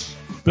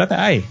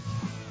 plata hay,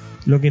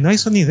 lo que no hay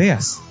son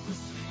ideas.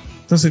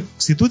 Entonces,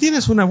 si tú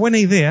tienes una buena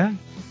idea,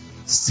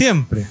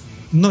 siempre,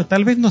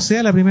 tal vez no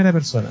sea la primera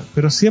persona,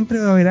 pero siempre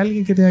va a haber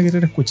alguien que te va a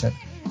querer escuchar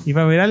y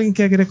va a haber alguien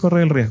que va a querer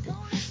correr el riesgo.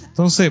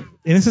 Entonces,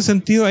 en ese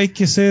sentido hay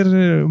que ser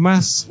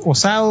más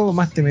osado,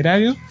 más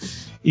temerario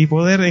y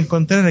poder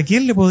encontrar a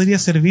quién le podría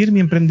servir mi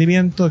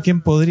emprendimiento, a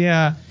quién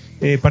podría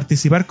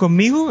participar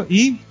conmigo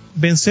y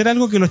vencer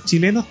algo que los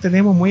chilenos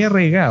tenemos muy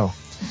arraigado,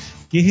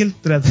 que es el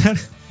tratar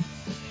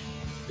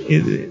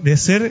de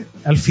ser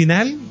al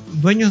final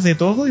dueños de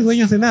todo y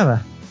dueños de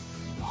nada,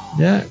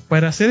 ¿ya?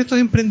 Para hacer estos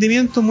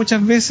emprendimientos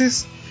muchas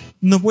veces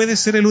no puedes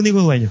ser el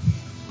único dueño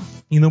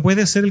y no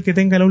puedes ser el que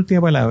tenga la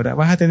última palabra.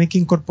 Vas a tener que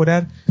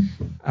incorporar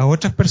a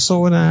otras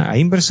personas, a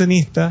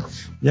inversionistas,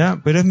 ¿ya?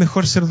 Pero es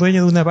mejor ser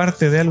dueño de una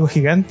parte de algo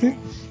gigante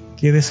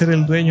que de ser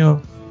el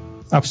dueño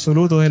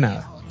absoluto de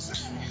nada.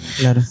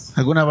 Claro.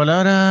 ¿Alguna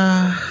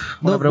palabra?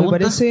 ¿Una pregunta? Me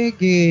parece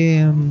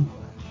que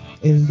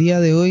el día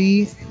de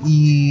hoy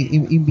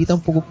invita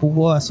un poco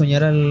Pupo a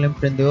soñar al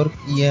emprendedor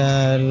y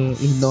al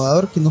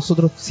innovador que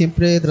nosotros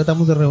siempre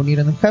tratamos de reunir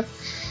en el Hub.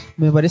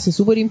 Me parece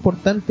súper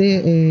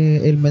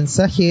importante el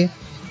mensaje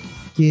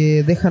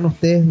que dejan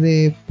ustedes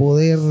de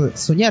poder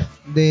soñar,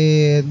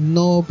 de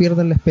no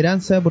pierdan la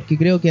esperanza, porque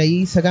creo que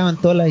ahí se acaban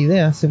todas las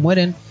ideas, se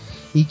mueren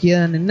y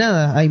quedan en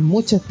nada.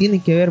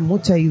 Tienen que haber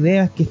muchas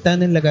ideas que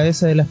están en la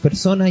cabeza de las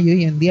personas, y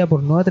hoy en día,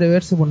 por no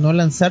atreverse, por no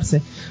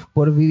lanzarse,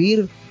 por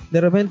vivir de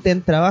repente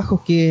en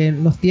trabajos que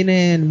nos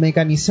tienen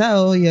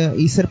mecanizados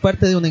y ser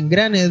parte de un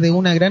engrane de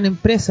una gran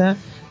empresa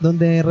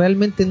donde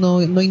realmente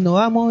no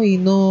innovamos y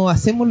no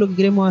hacemos lo que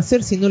queremos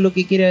hacer, sino lo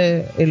que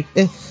quiere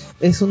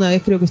es una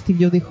vez creo que Steve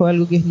Jobs dijo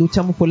algo que es: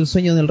 luchamos por el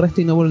sueño del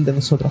resto y no por el de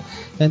nosotros.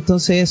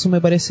 Entonces eso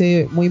me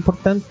parece muy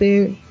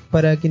importante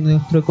para que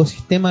nuestro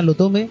ecosistema lo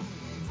tome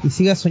y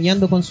siga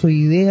soñando con su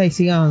idea y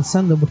siga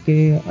avanzando,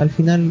 porque al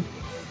final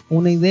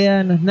una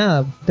idea no es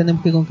nada,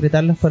 tenemos que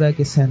concretarlas para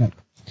que sean algo.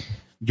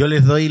 Yo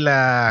les doy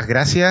las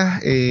gracias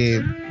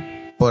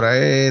por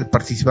haber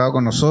participado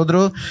con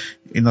nosotros.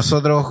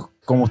 Nosotros,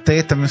 como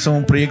ustedes, también somos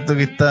un proyecto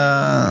que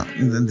está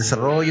en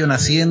desarrollo,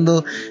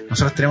 naciendo.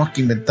 Nosotros tenemos que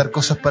inventar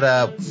cosas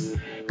para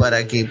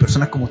que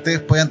personas como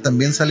ustedes puedan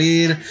también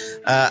salir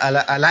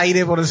al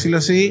aire, por decirlo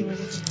así.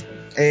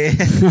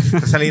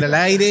 Salir al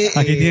aire.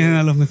 Aquí tienen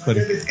a los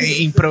mejores.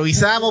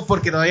 Improvisamos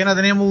porque todavía no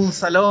tenemos un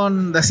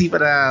salón así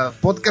para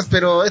podcast,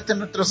 pero esta es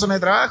nuestra zona de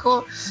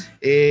trabajo.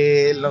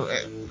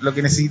 Lo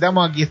que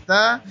necesitamos aquí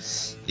está.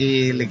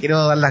 Le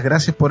quiero dar las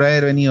gracias por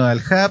haber venido al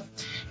Hub,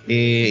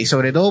 y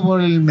sobre todo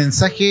por el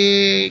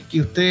mensaje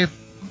que ustedes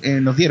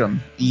nos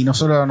dieron, y no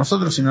solo a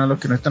nosotros sino a los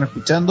que nos están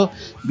escuchando.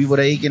 Vi por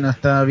ahí que nos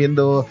está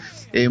viendo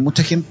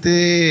mucha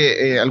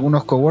gente,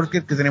 algunos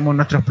coworkers que tenemos en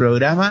nuestros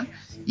programas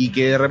y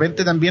que de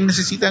repente también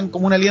necesitan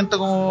como un aliento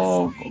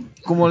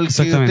como el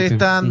que ustedes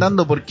están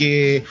dando,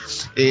 porque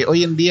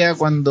hoy en día,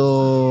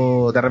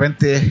 cuando de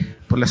repente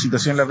por la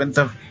situación las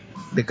ventas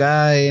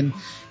decaen,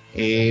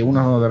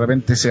 uno de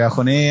repente se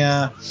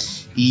bajonea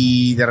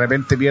y de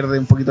repente pierde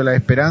un poquito la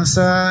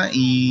esperanza,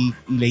 y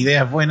la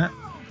idea es buena,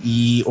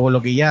 o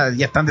lo que ya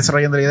están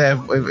desarrollando la idea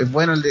es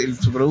bueno,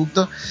 su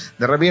producto,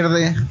 de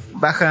repente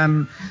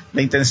bajan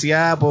la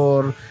intensidad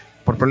por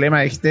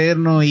problemas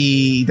externos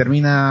y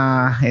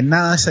termina en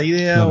nada esa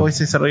idea, claro, o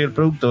ese desarrollo del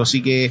producto.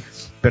 Así que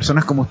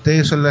personas como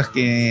ustedes son las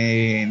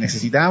que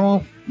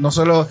necesitamos, no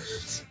solo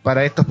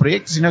para estos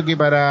proyectos, sino que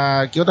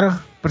para que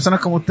otras personas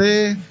como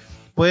ustedes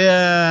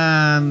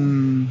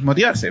puedan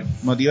motivarse,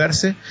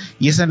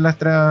 y esa es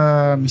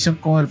nuestra misión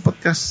como el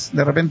podcast,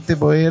 de repente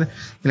poder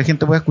que la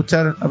gente pueda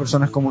escuchar a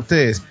personas como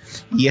ustedes.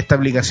 Y esta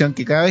aplicación,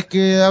 que cada vez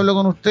que hablo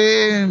con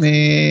ustedes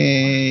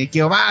me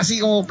quedo más así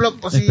como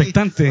plop, así,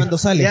 expectante. Cuando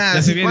sale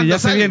ya se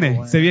viene.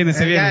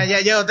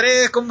 Ya llevo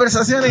 3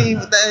 conversaciones y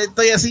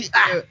estoy así,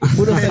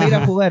 puro salir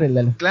a jugar el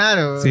Lalo.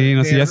 Claro. Sí,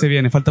 ya se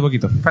viene, falta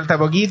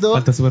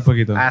súper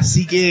poquito.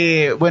 Así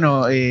que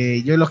bueno,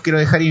 yo los quiero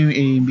dejar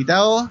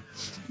invitados.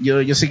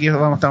 Yo sé que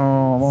vamos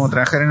a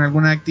trabajar en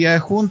algunas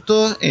actividades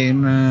juntos,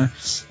 en la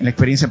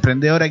experiencia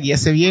emprendedora que ya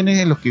se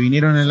viene. Los que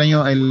vinieron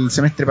el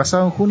semestre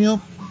pasado, en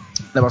junio,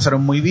 la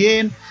pasaron muy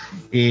bien,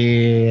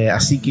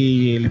 así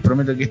que les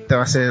prometo que esta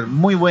va a ser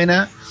muy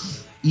buena,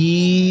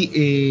 y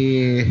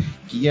que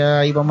ya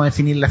ahí vamos a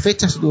definir la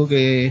fecha. Se tuvo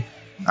que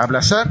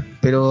aplazar,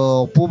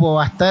 pero Pupo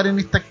va a estar en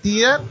esta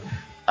actividad.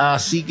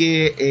 Así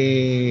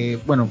que,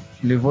 bueno,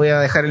 les voy a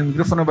dejar el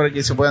micrófono para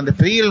que se puedan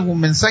despedir, algún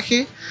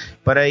mensaje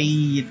para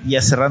ir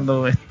ya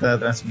cerrando esta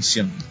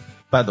transmisión.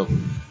 Pato,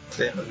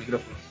 te dejo el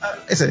micrófono.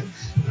 Ese.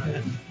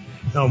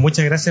 No,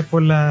 muchas gracias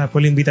por la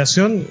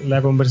invitación,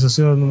 la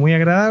conversación muy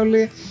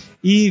agradable,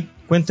 y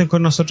cuenten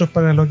con nosotros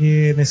para lo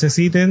que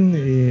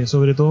necesiten,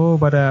 sobre todo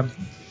para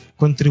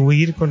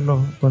contribuir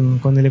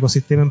con el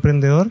ecosistema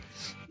emprendedor,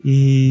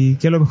 y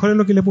que a lo mejor es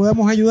lo que le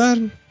podamos ayudar.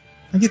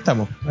 Aquí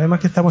estamos, además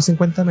que estamos a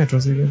 50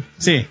 metros, así que...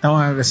 Sí,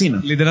 estamos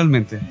vecinos.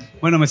 Literalmente.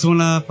 Bueno, me sumo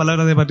las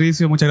palabras de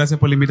Patricio, muchas gracias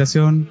por la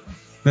invitación,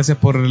 gracias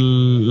por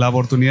la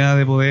oportunidad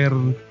de poder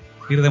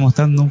ir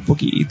demostrando un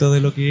poquito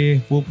de lo que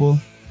es Pupo,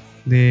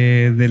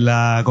 de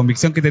la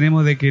convicción que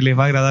tenemos de que les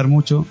va a agradar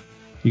mucho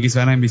y que se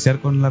van a enviciar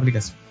con la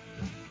aplicación.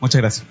 Muchas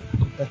gracias.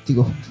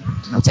 Fantástico.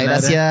 Muchas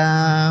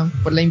gracias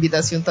por la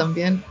invitación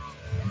también.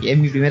 Y es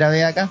mi primera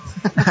vez acá.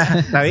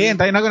 Está bien,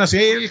 no conocí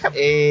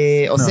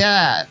el o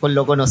sea,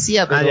 lo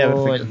conocía,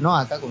 pero ya, no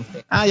acá con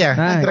usted.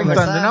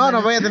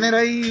 Nos voy a tener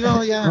ahí,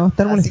 no, ya. Vamos a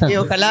estar molestando. Así que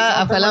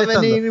ojalá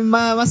venir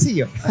más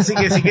sillo. Así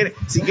que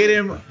si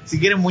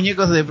quieren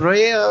muñecos de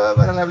prueba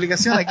para la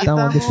aplicación, aquí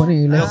estamos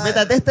disponibles. Los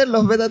beta testers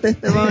vamos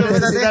a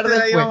necesitar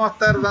después. Ahí vamos a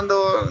estar dando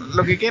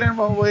lo que quieran,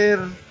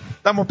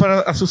 estamos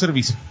a su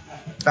servicio.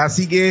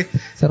 Así que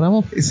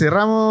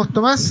cerramos,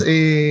 Tomás.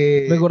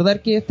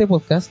 Recordar que este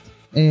podcast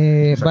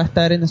va a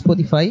estar en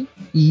Spotify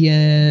y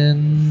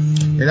en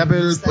el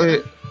Apple.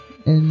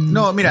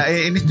 No, mira,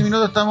 en este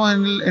minuto estamos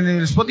en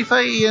el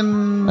Spotify y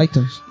en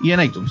iTunes.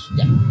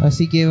 Ya.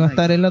 Así que va a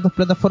estar en las dos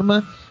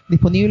plataformas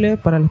disponibles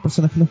para las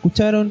personas que nos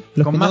escucharon.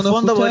 Con más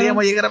fondo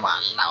podríamos llegar a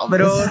más lado,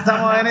 pero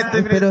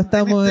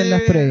estamos en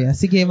las previas,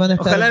 así que van a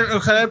estar.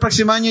 Ojalá el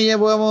próximo año ya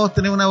podamos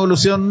tener una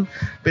evolución,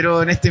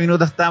 pero en este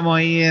minuto estamos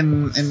ahí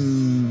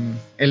en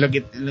los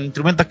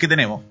instrumentos que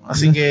tenemos,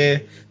 así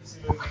que.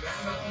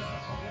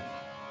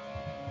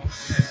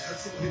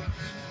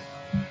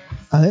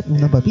 A ver,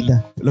 una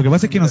papita. Lo que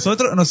pasa es que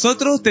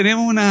nosotros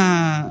tenemos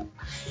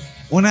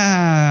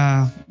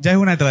ya es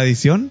una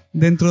tradición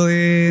dentro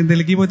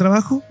del equipo de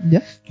trabajo.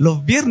 ¿Ya?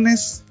 Los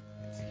viernes,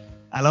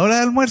 a la hora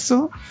de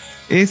almuerzo,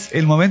 es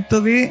el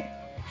momento de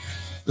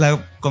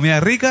la comida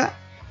rica,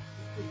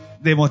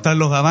 de mostrar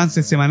los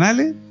avances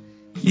semanales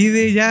y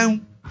de ya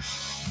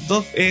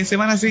 2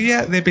 semanas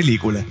seguidas de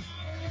película.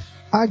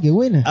 Ah, qué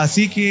buena.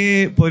 Así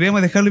que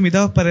podríamos dejarlo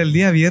invitados para el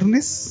día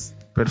viernes.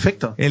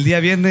 Perfecto. El día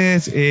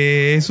viernes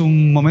es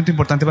un momento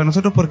importante para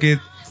nosotros porque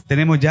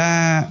tenemos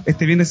ya,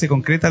 este viernes se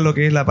concreta lo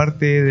que es la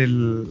parte de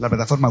la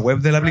plataforma web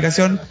de la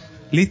aplicación,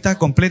 lista,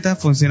 completa,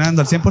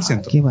 funcionando al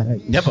 100%. Qué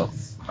maravilla. Ya,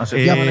 pues.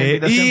 Aceptamos la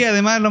invitación. Y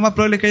además lo más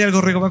probable es que haya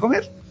algo rico para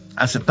comer.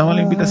 Aceptamos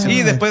la invitación.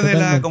 Y después de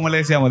totalmente. como le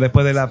decíamos,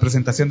 después de la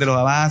presentación de los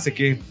avances,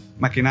 que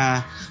más que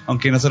nada,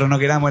 aunque nosotros no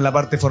queramos, en la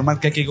parte formal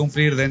que hay que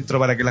cumplir dentro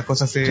para que las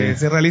cosas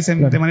se realicen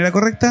Claro. de manera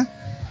correcta,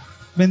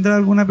 vendrá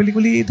alguna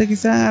peliculita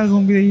quizás,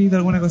 algún videito,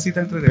 alguna cosita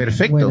entre.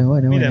 Perfecto.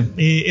 Bueno. Mira,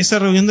 esa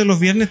reunión de los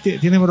viernes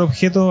tiene por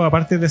objeto,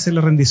 aparte de hacer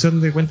la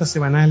rendición de cuentas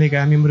semanales de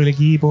cada miembro del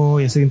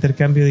equipo y hacer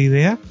intercambio de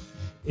ideas,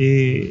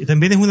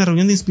 también es una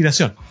reunión de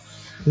inspiración.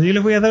 Yo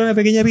les voy a dar una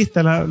pequeña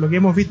pista, lo que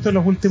hemos visto en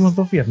los últimos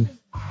 2 viernes.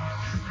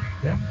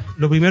 ¿Ya?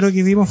 Lo primero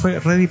que vimos fue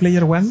Ready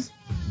Player One.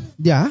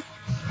 Ya.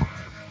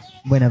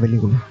 Buena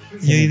película.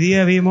 Y hoy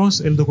día vimos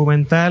el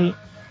documental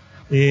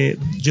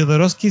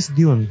Jodorowsky's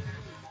Dune.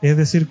 Es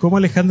decir, cómo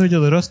Alejandro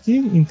Jodorowsky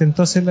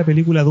intentó hacer la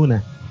película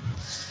Duna.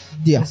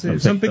 Ya.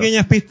 Son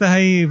pequeñas pistas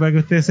ahí para que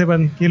ustedes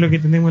sepan qué es lo que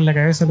tenemos en la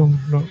cabeza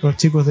los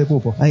chicos de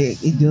Pupo. Ay,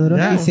 y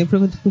Jodorowsky, Ya. siempre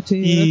que te escucho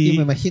Jodorowsky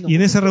me imagino. Y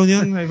en esa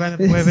reunión ahí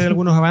puedes ver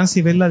algunos avances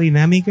y ver la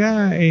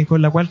dinámica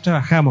con la cual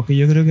trabajamos, que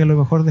yo creo que a lo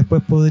mejor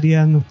después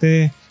podrían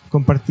ustedes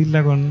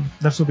compartirla,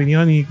 dar su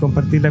opinión y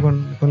compartirla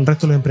con el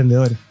resto de los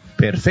emprendedores.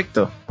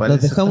 Perfecto. Para ¿Los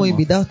eso dejamos estamos.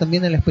 invitados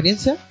también a la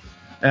experiencia?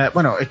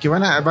 Bueno, es que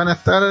van a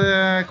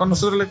estar con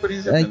nosotros en la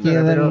experiencia. Hay que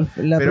dar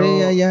la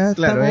previa ya.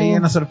 Claro, estamos- hay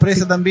una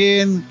sorpresa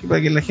también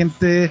para que la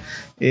gente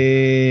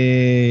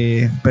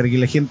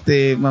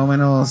más o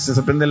menos se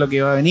sorprenda de lo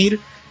que va a venir.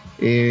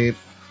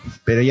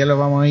 Pero ya lo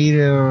vamos a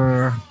ir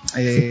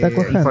Se está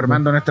cuajando.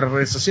 informando en nuestras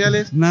redes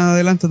sociales. Nada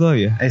adelante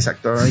todavía.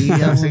 Exacto, ahí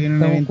ya se viene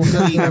un Estamos evento y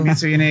cuajando. también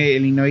se viene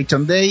el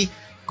Innovation Day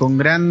con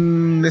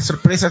grandes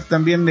sorpresas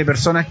también de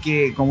personas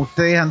que, como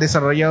ustedes, han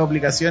desarrollado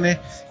aplicaciones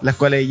las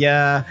cuales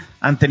ya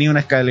han tenido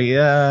una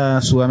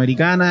escalabilidad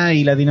sudamericana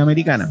y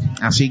latinoamericana.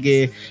 Así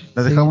que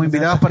los Sí, dejamos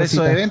invitados hartas para esos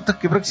cositas. eventos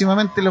que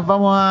próximamente los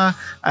vamos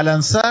a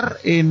lanzar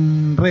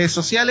en redes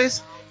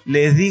sociales.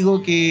 Les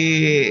digo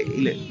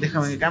que,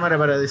 déjame mi cámara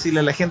para decirle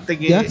a la gente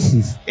que ¿Ya?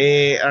 Sí.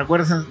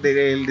 acuérdense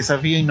del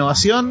desafío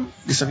innovación,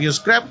 desafío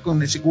Scrap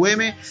con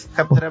SQM,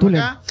 Captura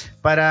Postulen. acá,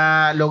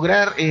 para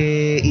lograr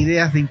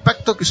ideas de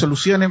impacto que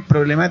solucionen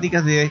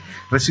problemáticas de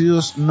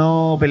residuos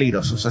no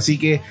peligrosos. Así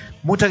que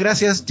muchas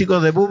gracias,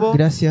 chicos de Pupo.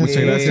 Gracias.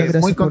 Muchas gracias.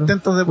 Muy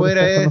contentos de por poder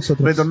estar con haber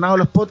nosotros. retornado a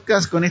los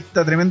podcasts con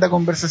esta tremenda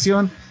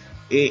conversación.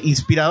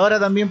 Inspiradora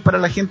también para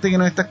la gente que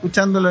nos está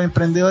escuchando, los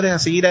emprendedores, a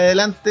seguir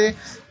adelante.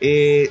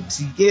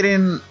 Si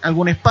quieren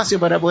algún espacio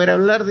para poder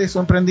hablar de su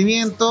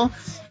emprendimiento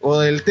o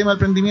del tema del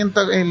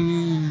emprendimiento,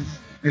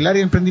 el área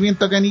de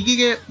emprendimiento acá en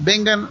Iquique,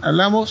 vengan,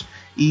 hablamos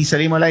y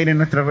salimos al aire en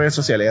nuestras redes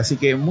sociales. Así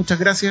que muchas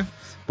gracias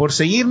por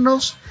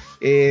seguirnos.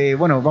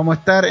 Vamos a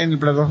estar en la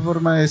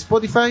plataforma de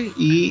Spotify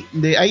y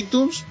de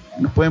iTunes.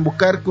 Nos pueden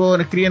buscar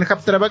escriben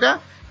Haptrap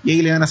acá y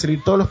ahí le van a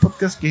salir todos los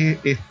podcasts que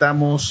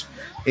estamos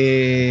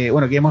que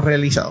hemos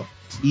realizado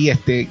y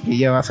que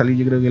ya va a salir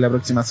yo creo que la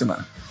próxima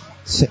semana.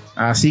 Sí.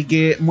 Así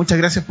que muchas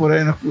gracias por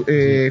habernos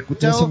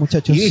escuchado. Gracias,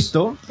 muchachos. Y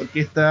listo, porque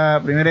esta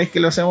primera vez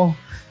que lo hacemos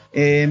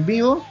en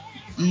vivo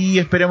y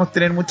esperamos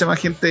tener mucha más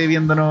gente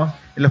viéndonos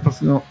en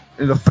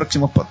los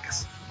próximos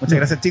podcasts. Muchas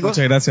gracias, chicos.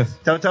 Muchas gracias.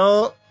 Chao,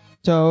 chao.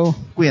 Chao.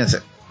 Cuídense.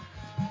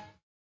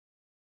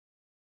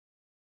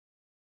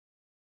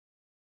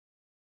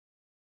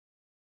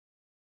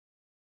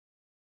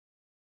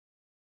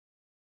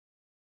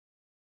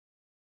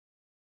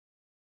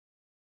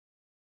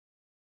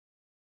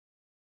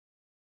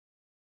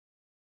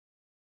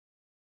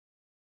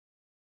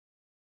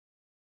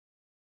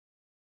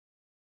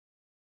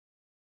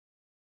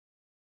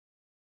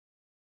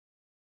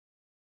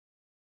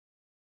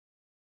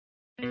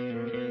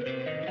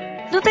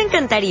 ¿No te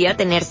encantaría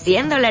tener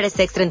 $100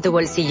 extra en tu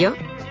bolsillo?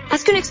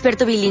 Haz que un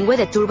experto bilingüe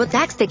de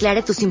TurboTax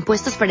declare tus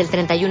impuestos para el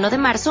 31 de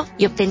marzo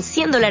y obtén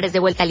 $100 de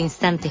vuelta al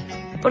instante.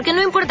 Porque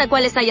no importa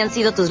cuáles hayan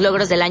sido tus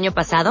logros del año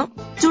pasado,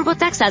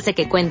 TurboTax hace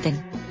que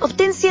cuenten.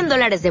 Obtén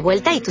 $100 de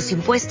vuelta y tus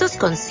impuestos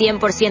con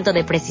 100%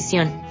 de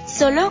precisión.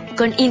 Solo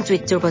con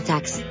Intuit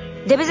TurboTax.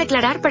 Debes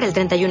declarar para el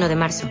 31 de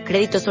marzo.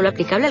 Crédito solo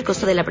aplicable al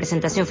costo de la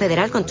presentación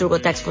federal con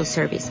TurboTax Full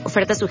Service.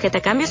 Oferta sujeta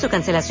a cambios o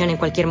cancelación en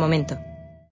cualquier momento.